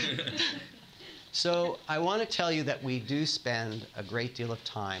 So I want to tell you that we do spend a great deal of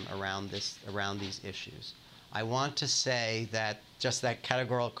time around these issues. I want to say that just that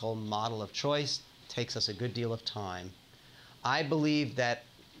categorical model of choice takes us a good deal of time. I believe that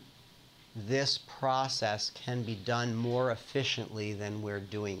this process can be done more efficiently than we're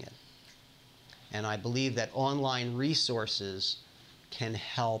doing it. And I believe that online resources can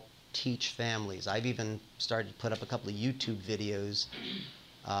help teach families. I've even started to put up a couple of YouTube videos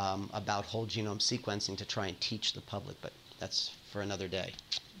about whole genome sequencing to try and teach the public, but that's for another day.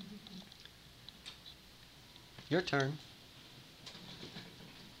 Your turn.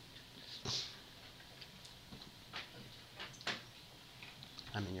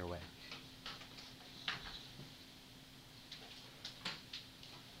 I'm in your way.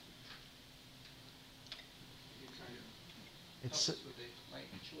 You're trying to It's help us with the right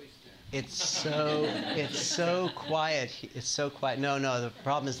choice there. it's so quiet. It's so quiet. No, the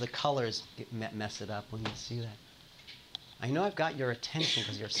problem is the colors mess it up when you see that. I know I've got your attention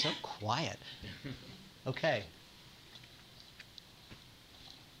because you're so quiet. Okay.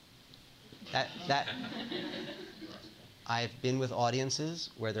 That I've been with audiences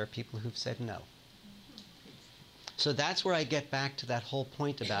where there are people who've said no. So that's where I get back to that whole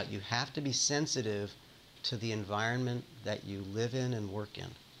point about you have to be sensitive to the environment that you live in and work in.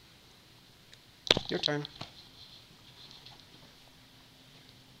 Your turn.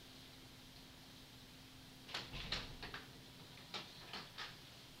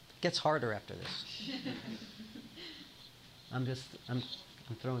 It gets harder after this. I'm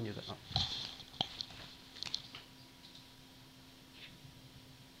throwing you the... Oh.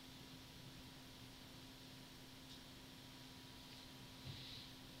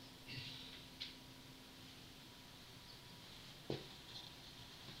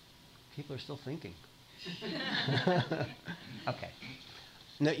 People are still thinking. Okay.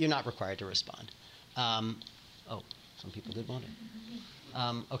 No, you're not required to respond. Oh, some people did want it.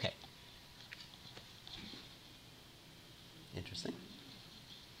 Okay. Interesting.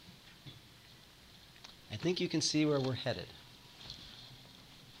 I think you can see where we're headed.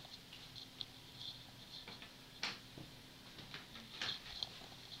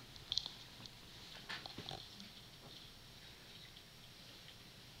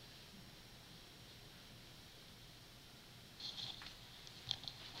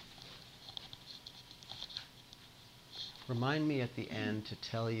 Remind me at the end to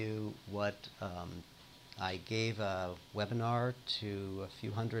tell you what I gave a webinar to a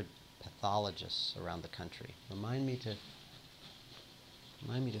few hundred pathologists around the country. Remind me to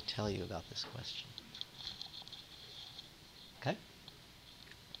tell you about this question. Okay?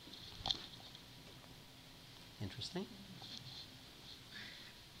 Interesting.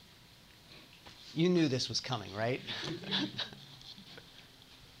 You knew this was coming, right?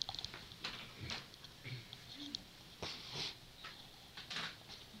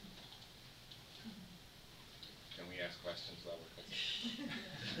 Questions while we're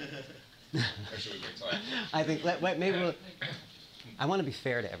cooking? Or should we wait till after? I think maybe I want to be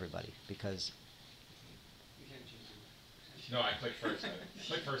fair to everybody because. No, I click first.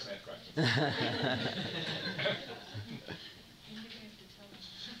 Click first and ask questions.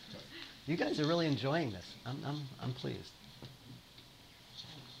 You guys are really enjoying this. I'm pleased.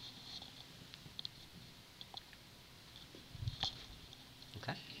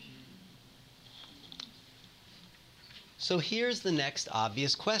 Okay. So here's the next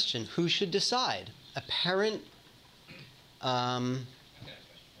obvious question. Who should decide? A parent... What if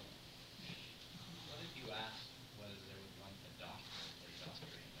you asked whether they would want the doctor or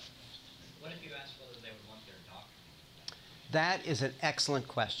doctoring? What if you asked whether they would want their doctor? That is an excellent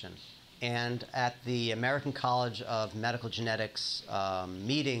question. And at the American College of Medical Genetics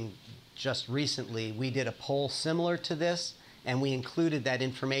meeting just recently, we did a poll similar to this, and we included that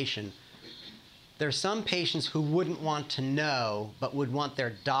information. There are some patients who wouldn't want to know, but would want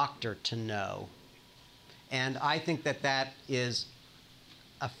their doctor to know. And I think that that is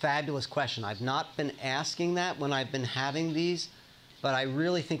a fabulous question. I've not been asking that when I've been having these, but I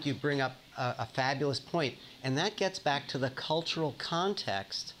really think you bring up a fabulous point. And that gets back to the cultural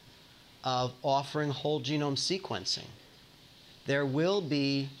context of offering whole genome sequencing. There will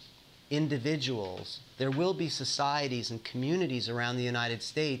be individuals, there will be societies and communities around the United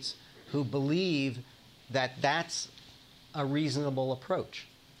States who believe that that's a reasonable approach.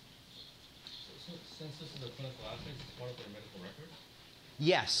 So since this is a clinical aspect, it's part of their medical record?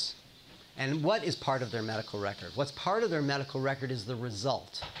 Yes. And what is part of their medical record? What's part of their medical record is the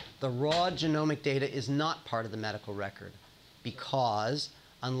result. The raw genomic data is not part of the medical record because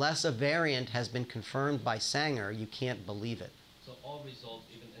unless a variant has been confirmed by Sanger, you can't believe it. So all results,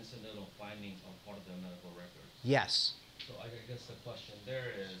 even incidental findings, are part of their medical record? Yes. So I guess the question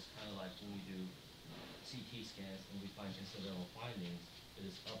there is kind of like when we do CT scans and we find incidental findings, it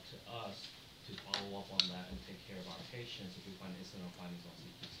is up to us to follow up on that and take care of our patients if we find incidental findings on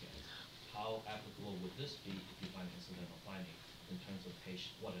CT scans? How applicable would this be if you find an incidental finding in terms of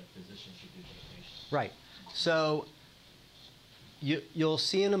patient, what a physician should do for the patient? Right. So you'll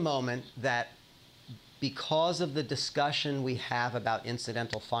see in a moment that because of the discussion we have about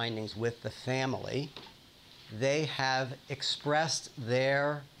incidental findings with the family, they have expressed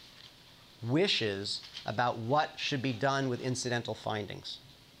their wishes about what should be done with incidental findings.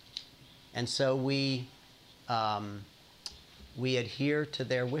 And so we adhere to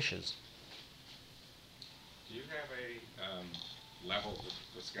their wishes. Do you have a level,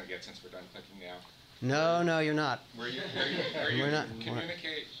 this is going to get, since we're done clicking now, No, you're not. where you We're not.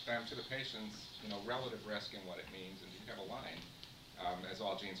 communicate to the patients, relative risk and what it means, and you have a line, as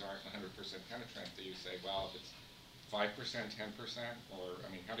all genes aren't 100% penetrant, that you say, well, if it's 5%, 10%, or,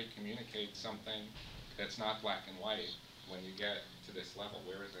 how do you communicate something that's not black and white when you get to this level?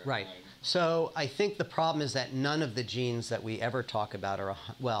 Where is that Right. line? So I think the problem is that none of the genes that we ever talk about are,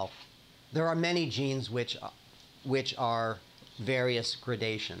 well, there are many genes which are various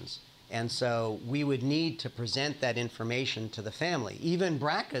gradations. And so we would need to present that information to the family. Even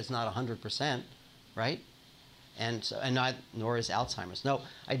BRCA is not 100%, right? Nor is Alzheimer's. No,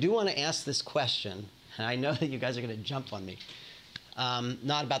 I do want to ask this question, and I know that you guys are going to jump on me.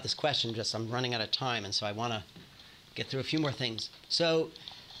 Not about this question, just I'm running out of time, and so I want to get through a few more things. So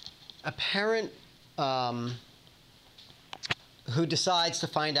a parent who decides to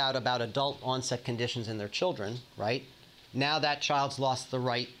find out about adult onset conditions in their children, right? Now that child's lost the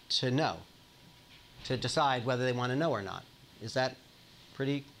right to know, to decide whether they want to know or not. Is that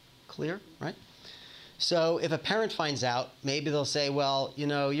pretty clear, right? So if a parent finds out, maybe they'll say, well,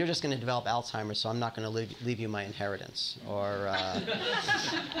 you're just going to develop Alzheimer's, so I'm not going to leave you my inheritance. Or,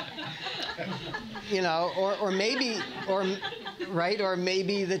 or maybe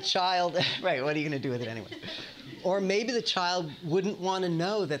the child, right, what are you going to do with it anyway? Or maybe the child wouldn't want to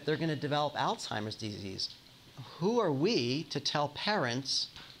know that they're going to develop Alzheimer's disease. Who are we to tell parents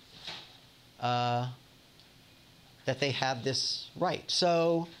that they have this right?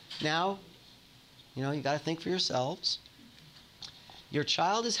 So now, you got to think for yourselves. Your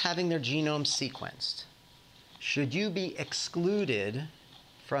child is having their genome sequenced. Should you be excluded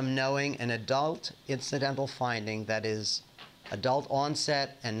from knowing an adult incidental finding that is adult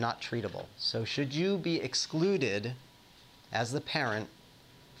onset and not treatable? So should you be excluded as the parent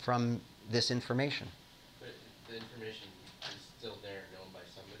from this information? But the information is still there, known by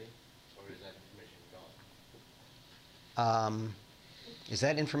somebody, or is that information gone? Is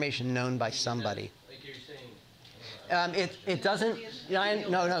that information known by somebody? Like you're saying. It doesn't.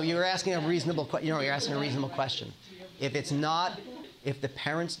 No. You're asking a reasonable. You're asking a reasonable question. If it's not, if the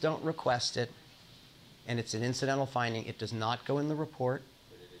parents don't request it, and it's an incidental finding, it does not go in the report,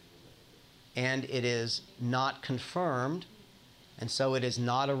 and it is not confirmed, and so it is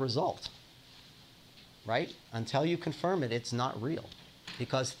not a result. Right? Until you confirm it, it's not real,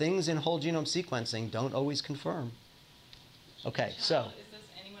 because things in whole genome sequencing don't always confirm. Okay, so. Is this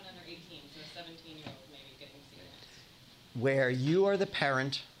anyone under 18, so a 17-year-old maybe getting sequenced? Where you are the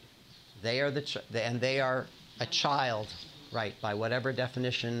parent, they are they are a child, right? By whatever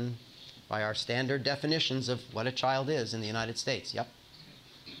definition, by our standard definitions of what a child is in the United States. Yep.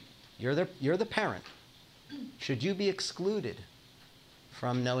 You're the parent. Should you be excluded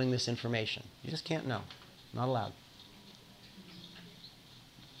from knowing this information? You just can't know. Not allowed.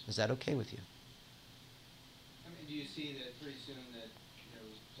 Is that okay with you? Do you see that pretty soon that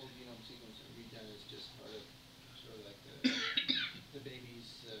whole genome sequence will be done as just part of sort of like the baby's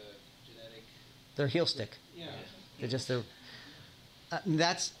genetic? They're heel stick. Yeah. They're just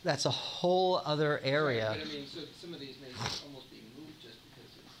that's a whole other area. But so some of these may almost be moved just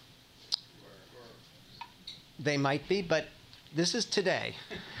because it's or They might be, but this is today.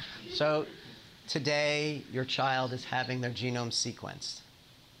 So today, your child is having their genome sequenced.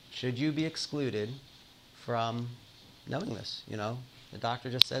 Should you be excluded from knowing this? The doctor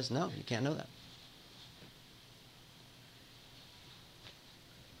just says, no, you can't know that.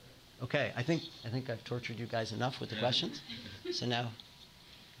 Okay, I think I've tortured you guys enough with the questions. So now,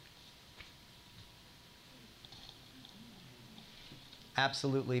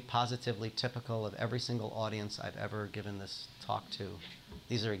 absolutely, positively typical of every single audience I've ever given this talk to.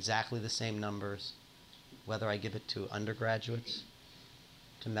 These are exactly the same numbers, whether I give it to undergraduates,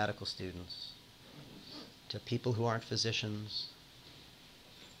 to medical students, to people who aren't physicians,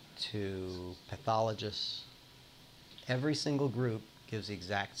 to pathologists. Every single group gives the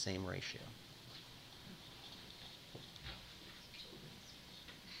exact same ratio.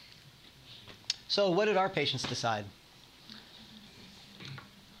 So what did our patients decide?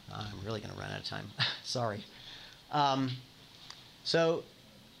 I'm really going to run out of time. Sorry. So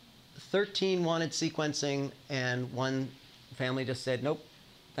 13 wanted sequencing, and one family just said, nope,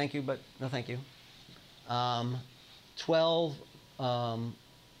 thank you, but no thank you. 12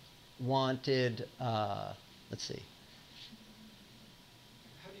 wanted, let's see.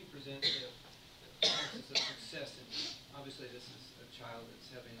 How do you present the chances of success? And obviously, this is a child that's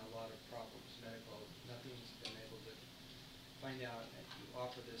having a lot of problems, medical. Nothing's been able to find out, and you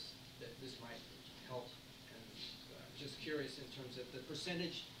offer this, that this might help. And just curious in terms of the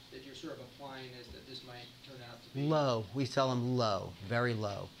percentage that you're sort of applying is that this might turn out to be Low. We tell them low, very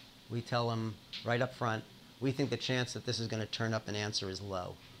low. We tell them right up front, we think the chance that this is going to turn up an answer is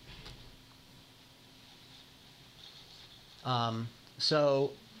low.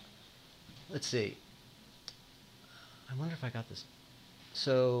 So, let's see. I wonder if I got this.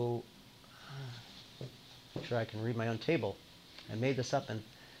 So, I'm sure I can read my own table. I made this up and.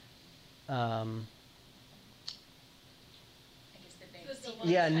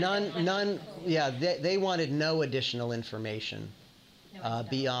 Yeah, none. Yeah, they wanted no additional information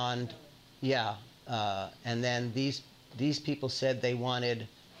beyond. Yeah, and then these people said they wanted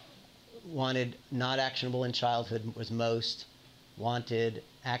not actionable in childhood was most, wanted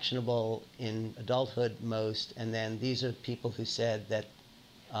actionable in adulthood most, and then these are people who said that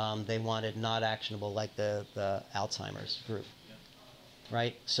they wanted not actionable, like the Alzheimer's group,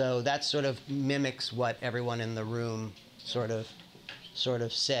 right? So that sort of mimics what everyone in the room sort of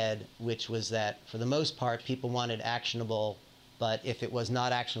said, which was that for the most part people wanted actionable, but if it was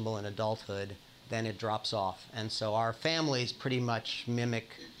not actionable in adulthood, then it drops off. And so our families pretty much mimic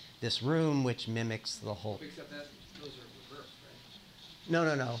this room, which mimics the whole. Except that those are reversed,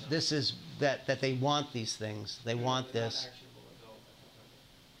 right? No. This is that they want these things. They want this.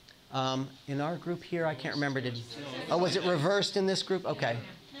 In our group here, I can't remember. Oh, was it reversed in this group? Okay.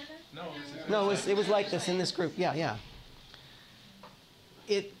 No, it was like this in this group. Yeah.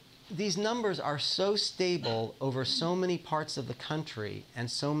 These numbers are so stable over so many parts of the country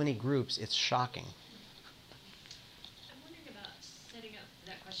and so many groups, it's shocking. I'm wondering about setting up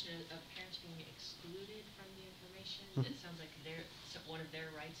that question of parents being excluded from the information. Mm-hmm. It sounds like one of their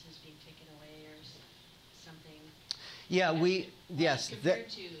rights is being taken away or something. Yeah, yes.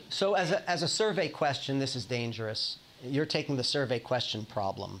 So as a survey question, this is dangerous. You're taking the survey question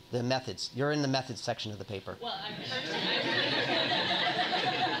problem, the methods. You're in the methods section of the paper. Well, I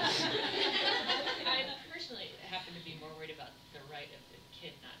personally happen to be more worried about the right of the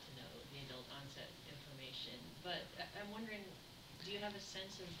kid not to know the adult onset information. But I'm wondering, do you have a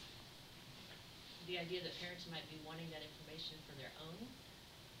sense of the idea that parents might be wanting that information for their own?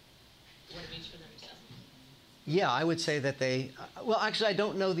 What it means for themselves? Yeah, I would say that well, actually, I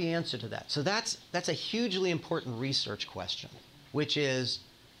don't know the answer to that. So that's a hugely important research question, which is,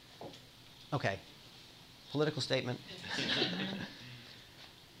 okay, political statement.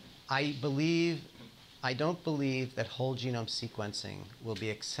 I don't believe that whole genome sequencing will be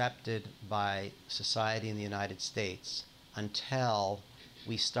accepted by society in the United States until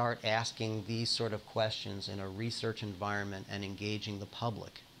we start asking these sort of questions in a research environment and engaging the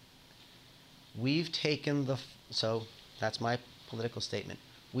public. We've taken so that's my political statement.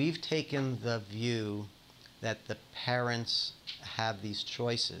 We've taken the view that the parents have these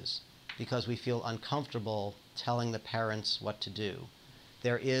choices because we feel uncomfortable telling the parents what to do.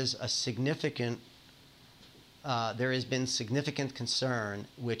 There has been significant concern,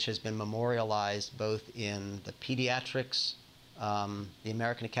 which has been memorialized both in the pediatrics, the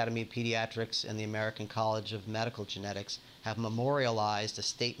American Academy of Pediatrics and the American College of Medical Genetics have memorialized a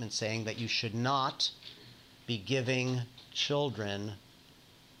statement saying that you should not be giving children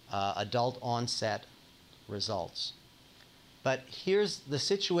adult onset results. But the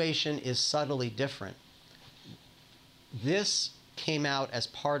situation is subtly different. This came out as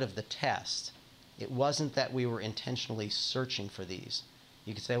part of the test. It wasn't that we were intentionally searching for these.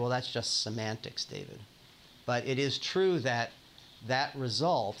 You could say, well, that's just semantics, David. But it is true that that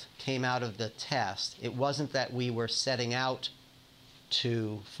result came out of the test. It wasn't that we were setting out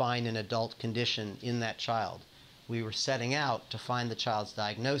to find an adult condition in that child. We were setting out to find the child's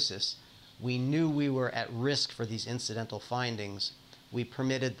diagnosis. We knew we were at risk for these incidental findings. We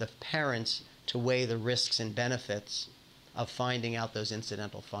permitted the parents to weigh the risks and benefits of finding out those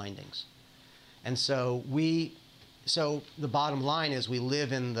incidental findings. And so the bottom line is we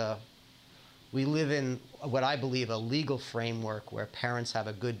live in what I believe a legal framework where parents have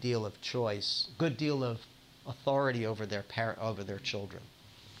a good deal of choice, good deal of authority over their children.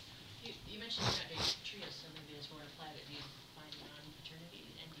 You mentioned that trio, so maybe this won't apply, but do you find non-paternity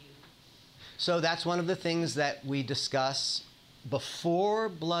and do you? So that's one of the things that we discuss before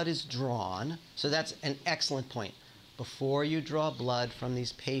blood is drawn, so that's an excellent point. Before you draw blood from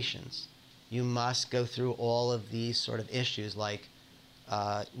these patients, you must go through all of these sort of issues like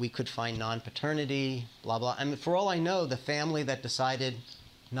we could find non-paternity, blah, blah. I mean, for all I know, the family that decided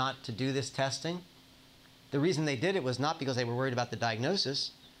not to do this testing, the reason they did it was not because they were worried about the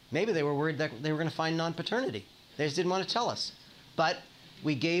diagnosis. Maybe they were worried that they were going to find non-paternity. They just didn't want to tell us. But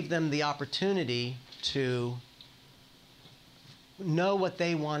we gave them the opportunity to know what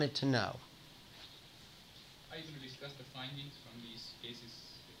they wanted to know. Are you going to discuss the findings from these cases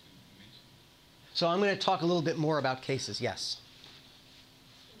that you mentioned? So I'm going to talk a little bit more about cases, yes.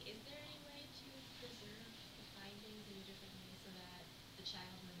 Is there any way to preserve the findings in a different way so that the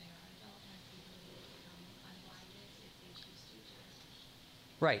child, when they are adult, has the ability to become unblinded if they choose to do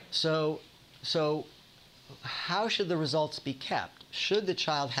it? Right. So how should the results be kept? Should the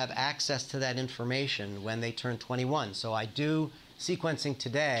child have access to that information when they turn 21? So I do sequencing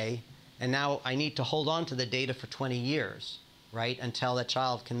today, and now I need to hold on to the data for 20 years, right, until that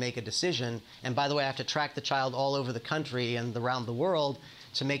child can make a decision. And by the way, I have to track the child all over the country and around the world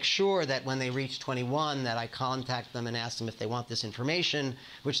to make sure that when they reach 21 that I contact them and ask them if they want this information,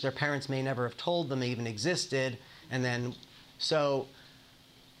 which their parents may never have told them even existed. And then, so,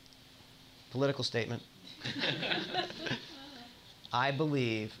 political statement. I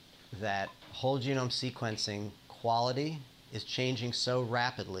believe that whole genome sequencing quality is changing so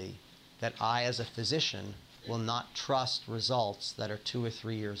rapidly that I, as a physician, will not trust results that are 2 or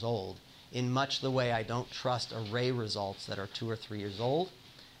 3 years old in much the way I don't trust array results that are 2 or 3 years old.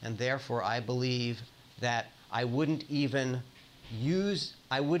 And therefore, I believe that I wouldn't even use,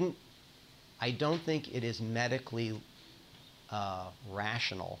 I don't think it is medically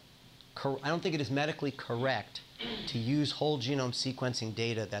rational. I don't think it is medically correct to use whole genome sequencing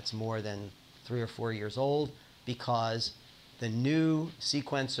data that's more than 3 or 4 years old, because the new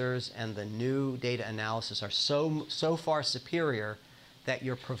sequencers and the new data analysis are so far superior that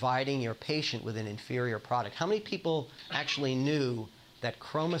you're providing your patient with an inferior product. How many people actually knew that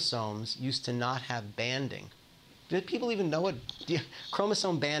chromosomes used to not have banding? Did people even know what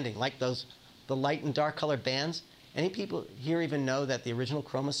chromosome banding, like the light and dark colored bands? Any people here even know that the original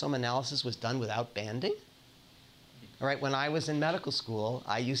chromosome analysis was done without banding? All right, when I was in medical school,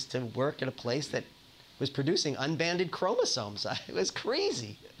 I used to work at a place that was producing unbanded chromosomes. It was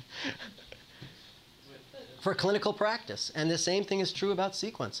crazy for clinical practice. And the same thing is true about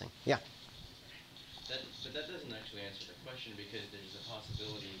sequencing. Yeah? But that doesn't actually answer the question, because there's a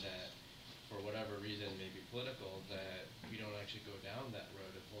possibility that, for whatever reason, maybe political, that we don't actually go down that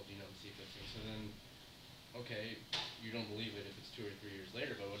road of whole genome sequencing. So then, okay, you don't believe it if it's 2 or 3 years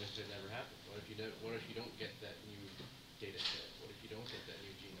later, but what if it never happened? What if you don't get that new data set? What if you don't get that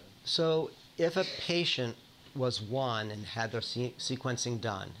new genome? So if a patient was one and had their sequencing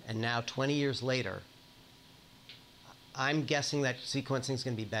done, and now 20 years later, I'm guessing that sequencing is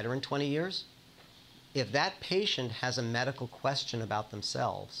going to be better in 20 years. If that patient has a medical question about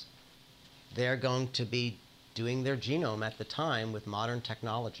themselves, they're going to be doing their genome at the time with modern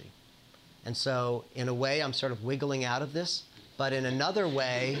technology. And so, in a way, I'm sort of wiggling out of this. But in another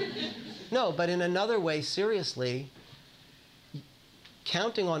way, seriously,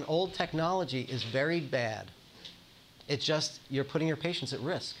 counting on old technology is very bad. It's just you're putting your patients at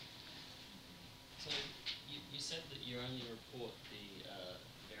risk. So you said that you only report the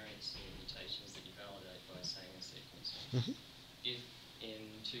variants or mutations that you validate by saying a sequencer. Mm-hmm. If in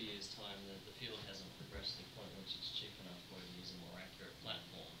 2 years' time the field hasn't progressed to the point which it's cheap enough for you to use a more accurate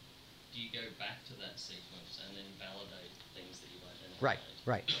platform, do you go back to that sequence and then validate things that you've identified?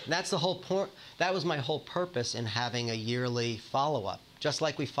 Right. That's the whole point. That was my whole purpose in having a yearly follow-up. Just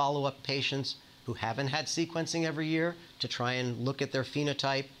like we follow up patients who haven't had sequencing every year to try and look at their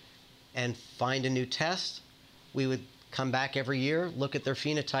phenotype and find a new test, we would come back every year, look at their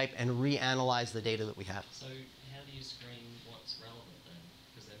phenotype, and reanalyze the data that we have. So how do you screen what's relevant then?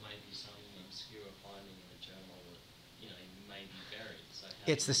 Because there may be some obscure finding in a journal that may be buried. So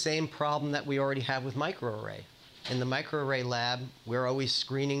It's the same problem that we already have with microarray. In the microarray lab, we're always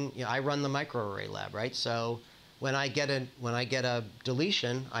screening. I run the microarray lab, right? So when I get a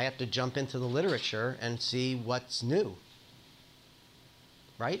deletion, I have to jump into the literature and see what's new,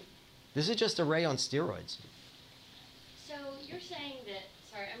 right? This is just array on steroids. So you're saying that,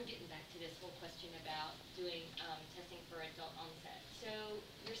 sorry, I'm getting back to this whole question about doing testing for adult onset. So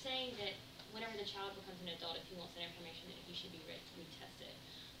you're saying that whenever the child becomes an adult, if he wants that information, then he should be ready to retest it.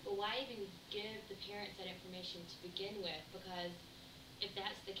 But why even give the parents that information to begin with? Because if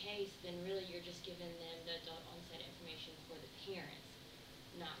that's the case, then really you're just giving them the adult onset information for the parents,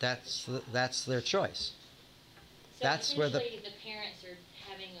 not for the child. That's their choice. That's where the essentially the parents are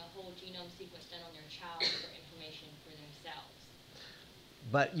having a whole genome sequence done on their child for information for themselves.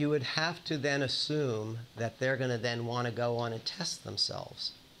 But you would have to then assume that they're going to then want to go on and test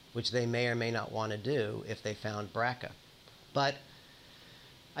themselves, which they may or may not want to do if they found BRCA. But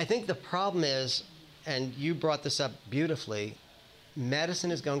I think the problem is, and you brought this up beautifully,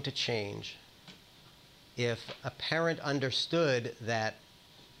 medicine is going to change if a parent understood that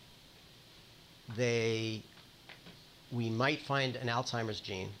we might find an Alzheimer's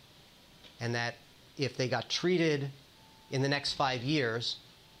gene, and that if they got treated in the next 5 years,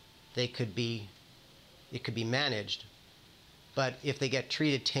 it could be managed. But if they get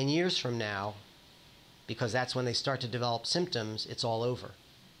treated 10 years from now, because that's when they start to develop symptoms, it's all over.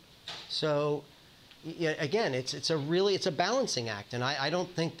 So again, it's a balancing act, and I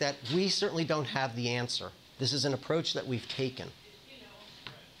don't think that we certainly don't have the answer. This is an approach that we've taken.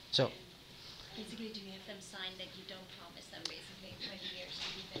 So Basically, do you have them sign that you don't promise them basically in 20 years to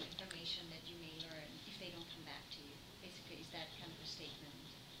give them information that you may learn if they don't come back to you? Basically, is that kind of a statement?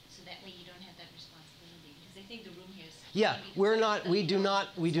 So that way you don't have that responsibility. Because I think the room here is... yeah, we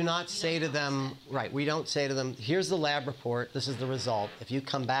do not say to them, right, we don't say to them, here's the lab report, this is the result. If you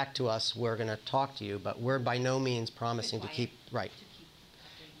come back to us, we're going to talk to you, but we're by no means promising to keep, right.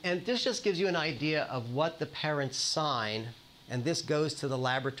 And this just gives you an idea of what the parents sign, and this goes to the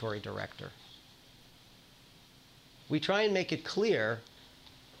laboratory director. We try and make it clear,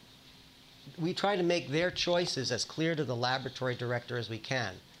 we try to make their choices as clear to the laboratory director as we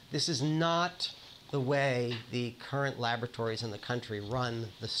can. This is not the way the current laboratories in the country run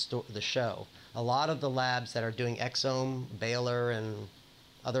the show. A lot of the labs that are doing Exome, Baylor, and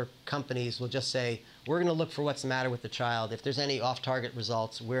other companies will just say, we're going to look for what's the matter with the child. If there's any off-target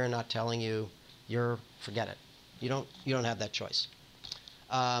results, we're not telling you, forget it. You don't have that choice.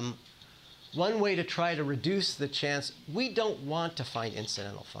 One way to try to reduce the chance, we don't want to find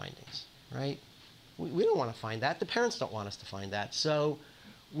incidental findings, right? We don't want to find that. The parents don't want us to find that. So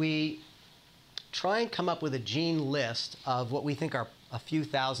we try and come up with a gene list of what we think are a few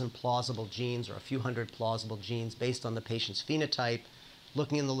thousand plausible genes or a few hundred plausible genes based on the patient's phenotype,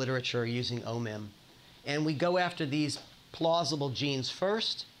 looking in the literature using OMIM. And we go after these plausible genes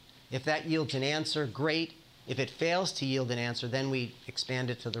first. If that yields an answer, great. If it fails to yield an answer, then we expand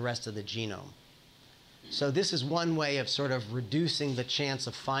it to the rest of the genome. So this is one way of sort of reducing the chance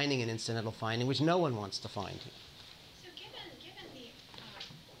of finding an incidental finding, which no one wants to find. So given the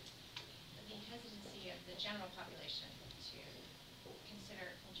hesitancy of the general population to consider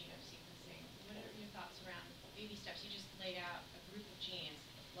whole genome sequencing, what are your thoughts around baby steps? You just laid out a group of genes,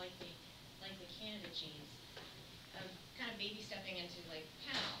 likely candidate genes, kind of baby stepping into like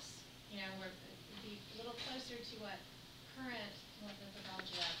panels, where it would be a little closer to what current molecular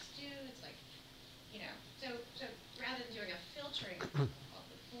pathology labs do. It's like, so rather than doing a filtering of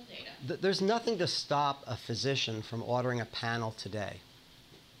the full data. There's nothing to stop a physician from ordering a panel today,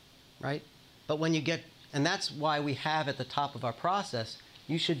 right? But when you get, and that's why we have at the top of our process,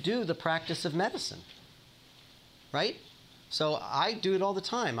 you should do the practice of medicine, right? So I do it all the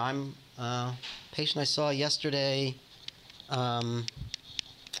time. I'm a patient I saw yesterday.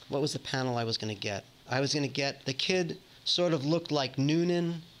 What was the panel I was going to get? I was going to get, the kid sort of looked like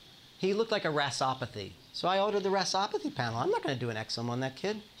Noonan. He looked like a rasopathy. So I ordered the rasopathy panel. I'm not going to do an exome on that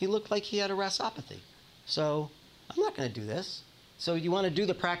kid. He looked like he had a rasopathy. So I'm not going to do this. So you want to do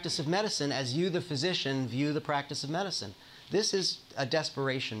the practice of medicine as you, the physician, view the practice of medicine. This is a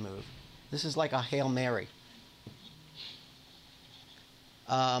desperation move. This is like a Hail Mary.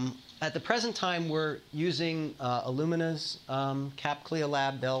 At the present time, we're using Illumina's CAP-CLIA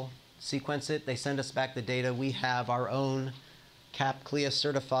lab. They'll sequence it. They send us back the data. We have our own CAP-CLIA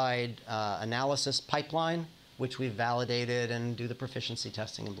certified analysis pipeline, which we've validated and do the proficiency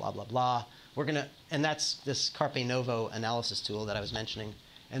testing and blah, blah, blah. And that's this Carpe Novo analysis tool that I was mentioning.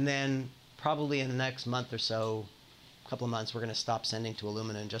 And then probably in the next month or so, a couple of months, we're going to stop sending to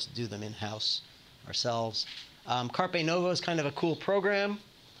Illumina and just do them in-house ourselves. Carpe Novo is kind of a cool program.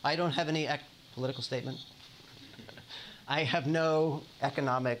 I don't have any political statement. I have no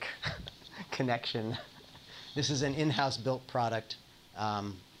economic connection. This is an in-house built product,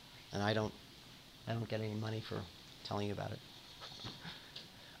 and I don't get any money for telling you about it.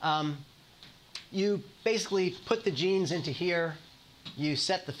 You basically put the genes into here. You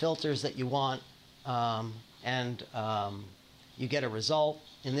set the filters that you want, and you get a result.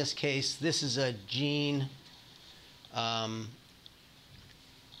 In this case, this is a gene.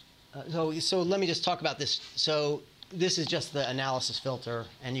 So let me just talk about this. So this is just the analysis filter,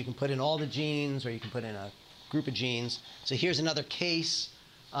 and you can put in all the genes, or you can put in a group of genes. So here's another case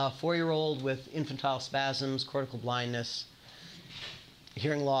a 4-year-old with infantile spasms, cortical blindness,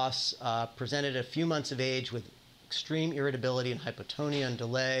 hearing loss, presented at a few months of age with extreme irritability and hypotonia and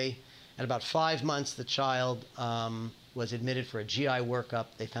delay. At about 5 months, the child was admitted for a GI workup.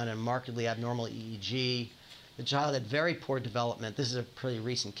 They found a markedly abnormal EEG. The child had very poor development. This is a pretty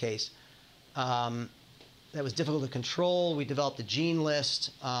recent case. That was difficult to control. We developed a gene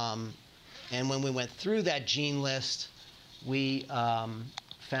list. And when we went through that gene list, we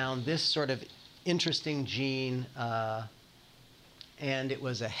found this sort of interesting gene. And it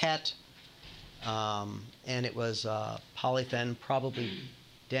was a Het. And it was polyphen, probably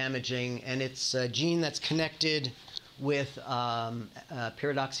damaging. And it's a gene that's connected with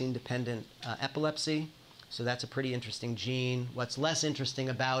pyridoxine-dependent epilepsy. So that's a pretty interesting gene. What's less interesting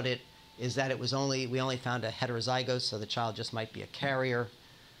about it is that we only found a heterozygote, so the child just might be a carrier.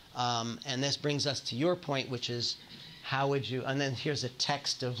 And this brings us to your point, which is how would you, and then here's a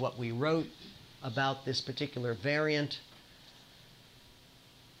text of what we wrote about this particular variant.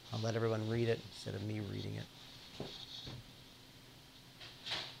 I'll let everyone read it instead of me reading it.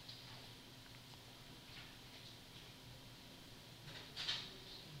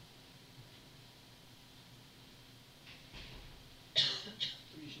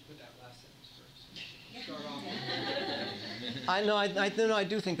 I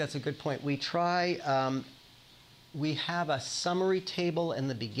do think that's a good point. We try, we have a summary table in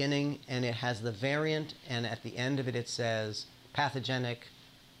the beginning, and it has the variant, and at the end of it, it says pathogenic,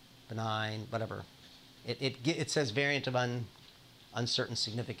 benign, whatever. It says variant of uncertain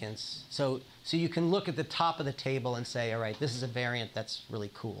significance. So you can look at the top of the table and say, all right, this is a variant that's really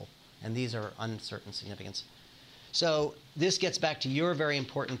cool, and these are uncertain significance. So this gets back to your very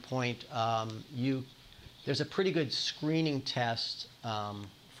important point. There's a pretty good screening test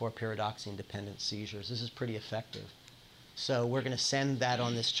for pyridoxine-dependent seizures. This is pretty effective. So we're going to send that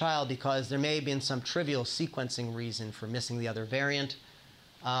on this child because there may have been some trivial sequencing reason for missing the other variant.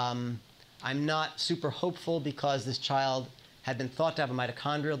 I'm not super hopeful because this child had been thought to have a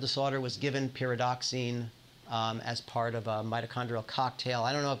mitochondrial disorder, was given pyridoxine as part of a mitochondrial cocktail.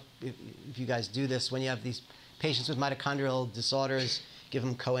 I don't know if you guys do this. When you have these patients with mitochondrial disorders, give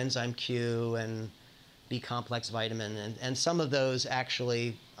them coenzyme Q and B-complex vitamin, and some of those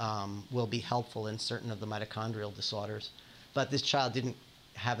actually will be helpful in certain of the mitochondrial disorders. But this child didn't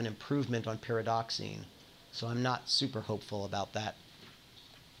have an improvement on pyridoxine, so I'm not super hopeful about that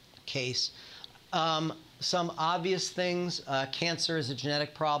case. Some obvious things, cancer is a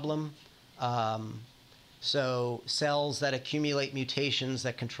genetic problem. So cells that accumulate mutations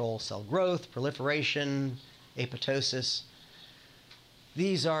that control cell growth, proliferation, apoptosis,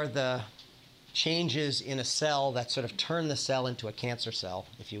 these are the changes in a cell that sort of turn the cell into a cancer cell,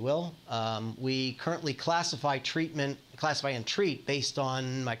 if you will. We currently classify and treat based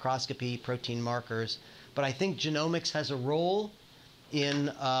on microscopy, protein markers, but I think genomics has a role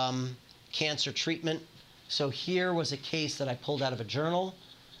in cancer treatment. So here was a case that I pulled out of a journal.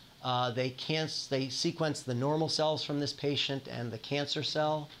 They sequenced the normal cells from this patient and the cancer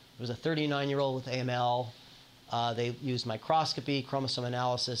cell. It was a 39-year-old with AML. They used microscopy, chromosome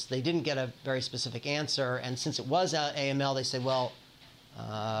analysis. They didn't get a very specific answer, and since it was AML, they said, well,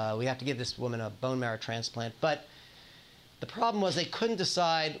 we have to give this woman a bone marrow transplant. But the problem was they couldn't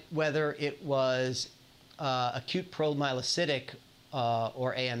decide whether it was acute promyelocytic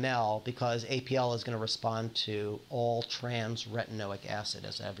or AML, because APL is going to respond to all trans-retinoic acid,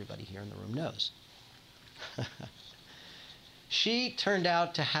 as everybody here in the room knows. She turned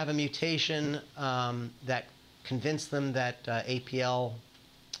out to have a mutation that convinced them that APL,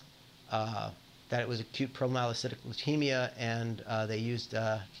 that it was acute promyelocytic leukemia, and they used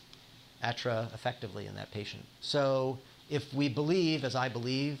ATRA effectively in that patient. So if we believe, as I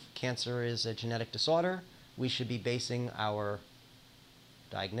believe, cancer is a genetic disorder, we should be basing our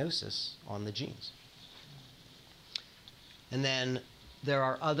diagnosis on the genes. And then there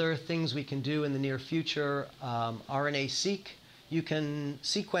are other things we can do in the near future. RNA-seq. You can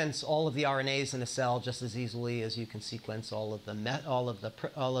sequence all of the RNAs in a cell just as easily as you can sequence all of the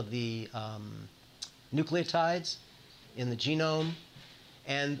nucleotides in the genome.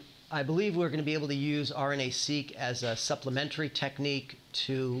 And I believe we're going to be able to use RNA-seq as a supplementary technique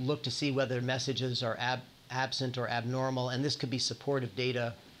to look to see whether messages are absent or abnormal, and this could be supportive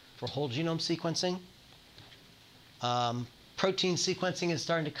data for whole genome sequencing. Protein sequencing is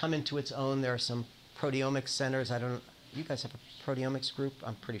starting to come into its own. There are some proteomics centers. You guys have a proteomics group?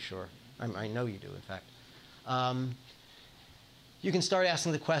 I'm pretty sure. I know you do, in fact. You can start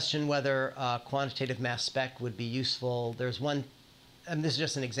asking the question whether quantitative mass spec would be useful. There's one, and this is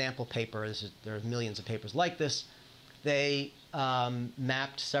just an example paper. There are millions of papers like this. They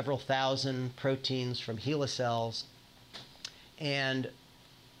mapped several thousand proteins from HeLa cells. And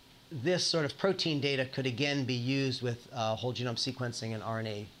this sort of protein data could again be used with whole genome sequencing and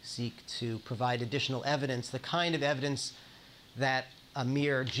RNA-seq to provide additional evidence, the kind of evidence that a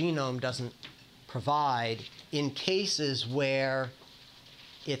mere genome doesn't provide in cases where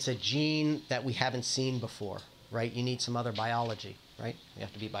it's a gene that we haven't seen before, right? You need some other biology, right? You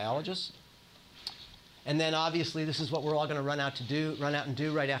have to be biologists. And then obviously this is what we're all going to run out and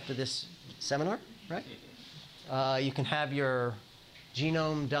do right after this seminar, right? You can have your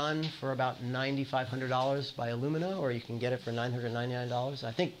genome done for about $9,500 by Illumina, or you can get it for $999.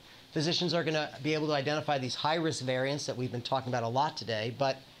 I think physicians are going to be able to identify these high-risk variants that we've been talking about a lot today,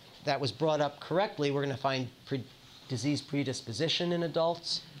 but that was brought up correctly. We're going to find disease predisposition in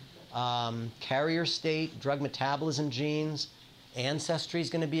adults, carrier state, drug metabolism genes. Ancestry is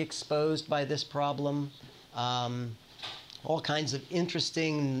going to be exposed by this problem. All kinds of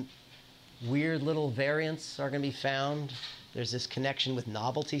interesting, weird little variants are going to be found. There's this connection with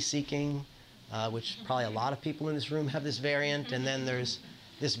novelty seeking, which probably a lot of people in this room have this variant. And then there's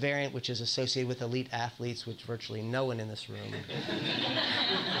this variant which is associated with elite athletes, which virtually no one in this room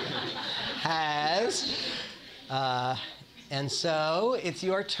has. And so it's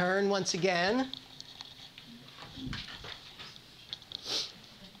your turn once again.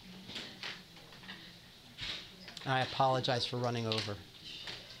 I apologize for running over.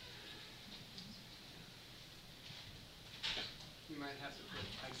 You might have to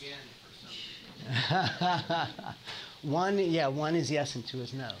put again for some. One is yes and 2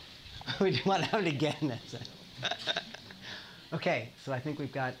 is no. We do want to have it again. Okay, so I think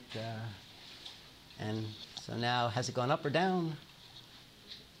we've got, and so now has it gone up or down?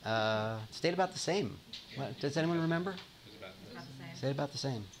 It stayed about the same. Does anyone remember? About the same. Stayed about the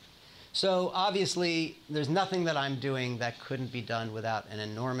same. So obviously, there's nothing that I'm doing that couldn't be done without an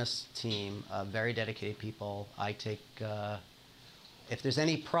enormous team of very dedicated people. I take, if there's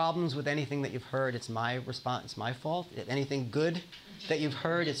any problems with anything that you've heard, it's my response, it's my fault. If anything good that you've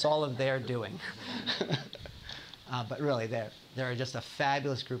heard, it's all of their doing. But really, they're just a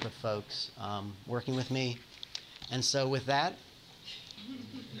fabulous group of folks working with me. And so with that,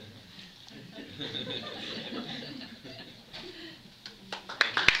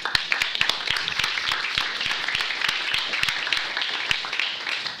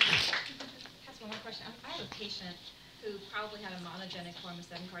 I have a patient who probably had a monogenic form of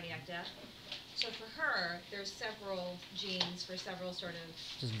sudden cardiac death. So for her, there's several genes for several sort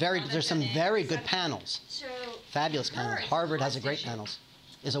of there's some very good panels. So Fabulous for her, panels. it's a Harvard has a cost great issue. panels.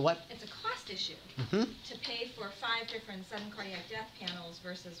 Is a what? It's a cost issue Mm-hmm. to pay for 5 different sudden cardiac death panels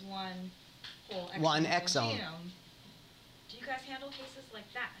versus one whole exome. One whole exome. genome. Do you guys handle cases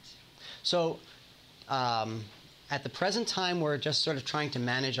like that? So at the present time, we're just sort of trying to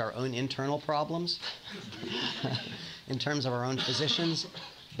manage our own internal problems in terms of our own physicians.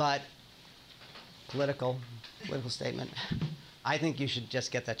 But political statement, I think you should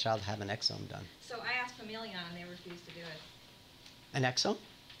just get that child to have an exome done. So I asked Familion and they refused to do it. An exome?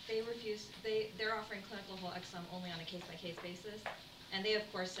 They refused, they're offering clinical whole exome only on a case-by-case basis. And they, of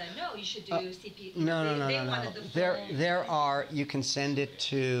course, said, no, you should do CP. No. wanted the There are, you can send it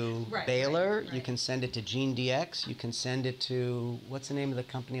to Baylor, right. You can send it to GeneDx, you can send it to, what's the name of the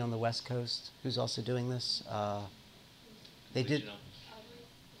company on the West Coast who's also doing this? They did,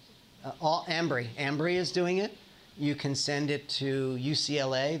 Ambry. Ambry is doing it. You can send it to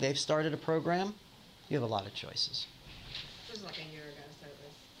UCLA, they've started a program. You have a lot of choices. This was like a year ago, so it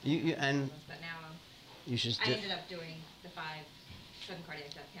was. But now you should I ended up doing the 5 sudden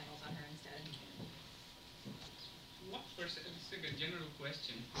cardiac death panels on her instead. This is a general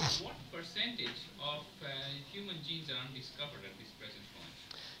question. What percentage of human genes are undiscovered at this present point?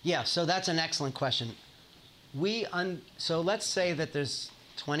 Yeah, so that's an excellent question. So let's say that there's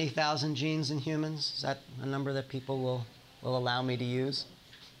 20,000 genes in humans. Is that a number that people will allow me to use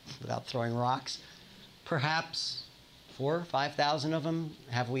without throwing rocks? Perhaps 4,000 or 5,000 of them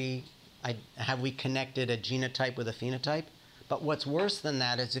have we connected a genotype with a phenotype. But what's worse than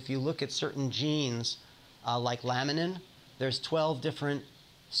that is if you look at certain genes like laminin, there's 12 different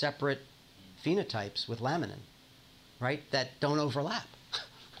separate phenotypes with laminin, right, that don't overlap.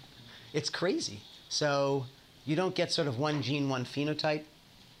 It's crazy. So you don't get sort of one gene, one phenotype,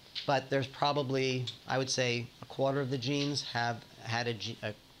 but there's probably, I would say, a quarter of the genes have had a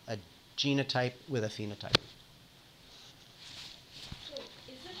genotype with a phenotype. So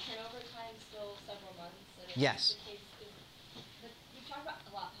is the turnover time still several months? Yes. You talked about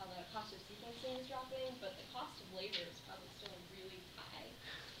a lot how the cost of sequencing is dropping, but the cost of labor is probably still really high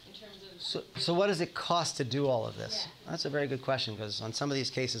in terms of So what does it cost to do all of this? That's a very good question, because on some of these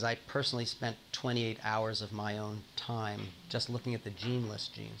cases, I personally spent 28 hours of my own time just looking at the gene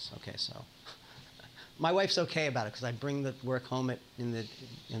list genes. Okay, so my wife's okay about it, because I bring the work home in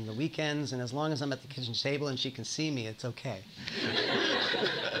the weekends, and as long as I'm at the kitchen table and she can see me, it's okay.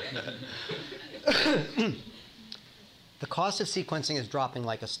 The cost of sequencing is dropping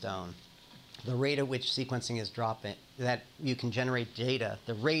like a stone. The rate at which sequencing is dropping, that you can generate data,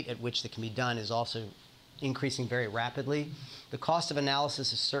 the rate at which that can be done is also increasing very rapidly. The cost of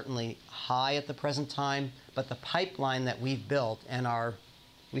analysis is certainly high at the present time, but the pipeline that we've built, and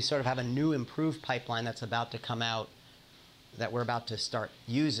we sort of have a new improved pipeline that's about to come out, that we're about to start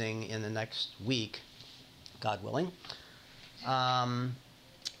using in the next week, God willing,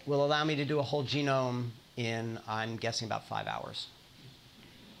 will allow me to do a whole genome in, I'm guessing, about 5 hours.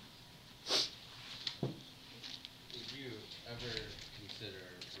 Would you ever consider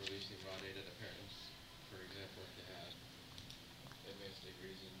releasing raw data to parents, for example, if they have advanced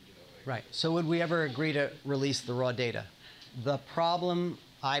degrees in genomics? Right. So would we ever agree to release the raw data? The problem,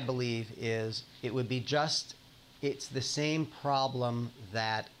 I believe, is it would be it's the same problem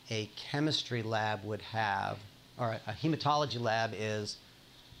that a chemistry lab would have, or a hematology lab is,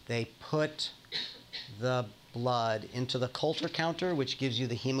 they put the blood into the Coulter counter, which gives you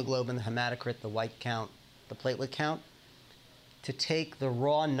the hemoglobin, the hematocrit, the white count, the platelet count, to take the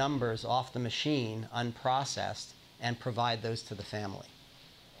raw numbers off the machine, unprocessed, and provide those to the family.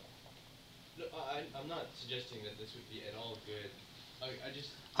 No, I'm not suggesting that this would be at all good.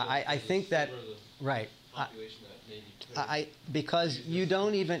 I think that, right. Population that maybe could. Because you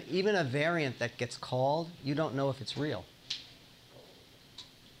don't even a variant that gets called, you don't know if it's real.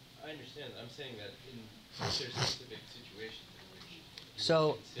 I understand. I'm saying that in there's specific situations in which.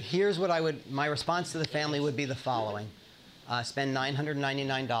 So here's what my response to the family would be the following. Spend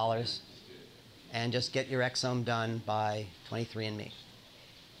 $999 and just get your exome done by 23andMe. Okay,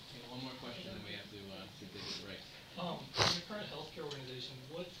 one more question, and we have to take a break. In your current healthcare organization,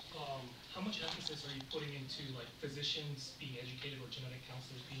 how much emphasis are you putting into like physicians being educated or genetic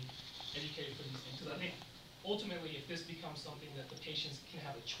counselors being educated for these things? Because I think ultimately, if this becomes something that the patients can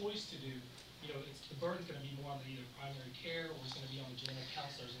have a choice to do, the burden's going to be more on either primary care or it's going to be on the genetic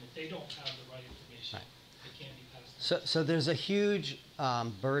counselors. And if they don't have the right information, it can't be passed on. So there's a huge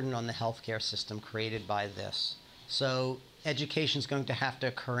burden on the healthcare system created by this. So education is going to have to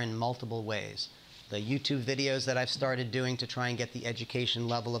occur in multiple ways. The YouTube videos that I've started doing to try and get the education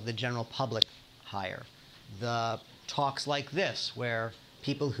level of the general public higher. The talks like this, where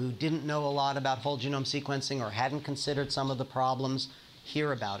people who didn't know a lot about whole genome sequencing or hadn't considered some of the problems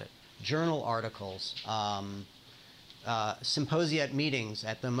hear about it. Journal articles, symposia at meetings.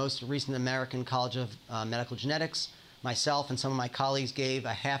 At the most recent American College of Medical Genetics, myself and some of my colleagues gave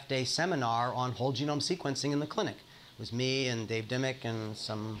a half-day seminar on whole genome sequencing in the clinic. It was me and Dave Dimmick and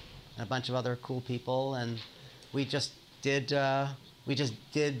a bunch of other cool people, and we just did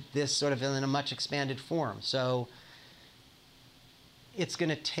this sort of in a much expanded form. So it's going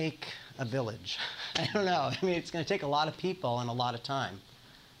to take a village. I don't know. I mean, it's going to take a lot of people and a lot of time.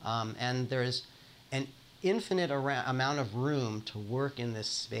 And there's an infinite amount of room to work in this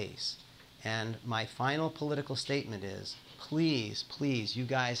space. And my final political statement is, please, please, you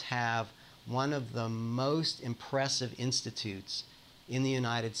guys have one of the most impressive institutes in the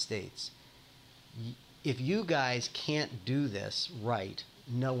United States. If you guys can't do this right,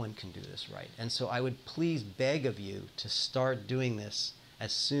 no one can do this right. And so I would please beg of you to start doing this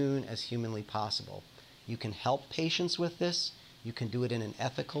as soon as humanly possible. You can help patients with this. You can do it in an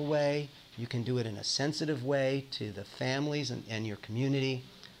ethical way. You can do it in a sensitive way to the families and your community.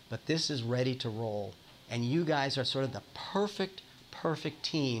 But this is ready to roll. And you guys are sort of the perfect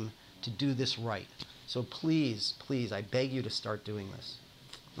team to do this right. So please, please, I beg you to start doing this.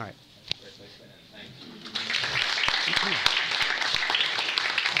 All right. Thank you.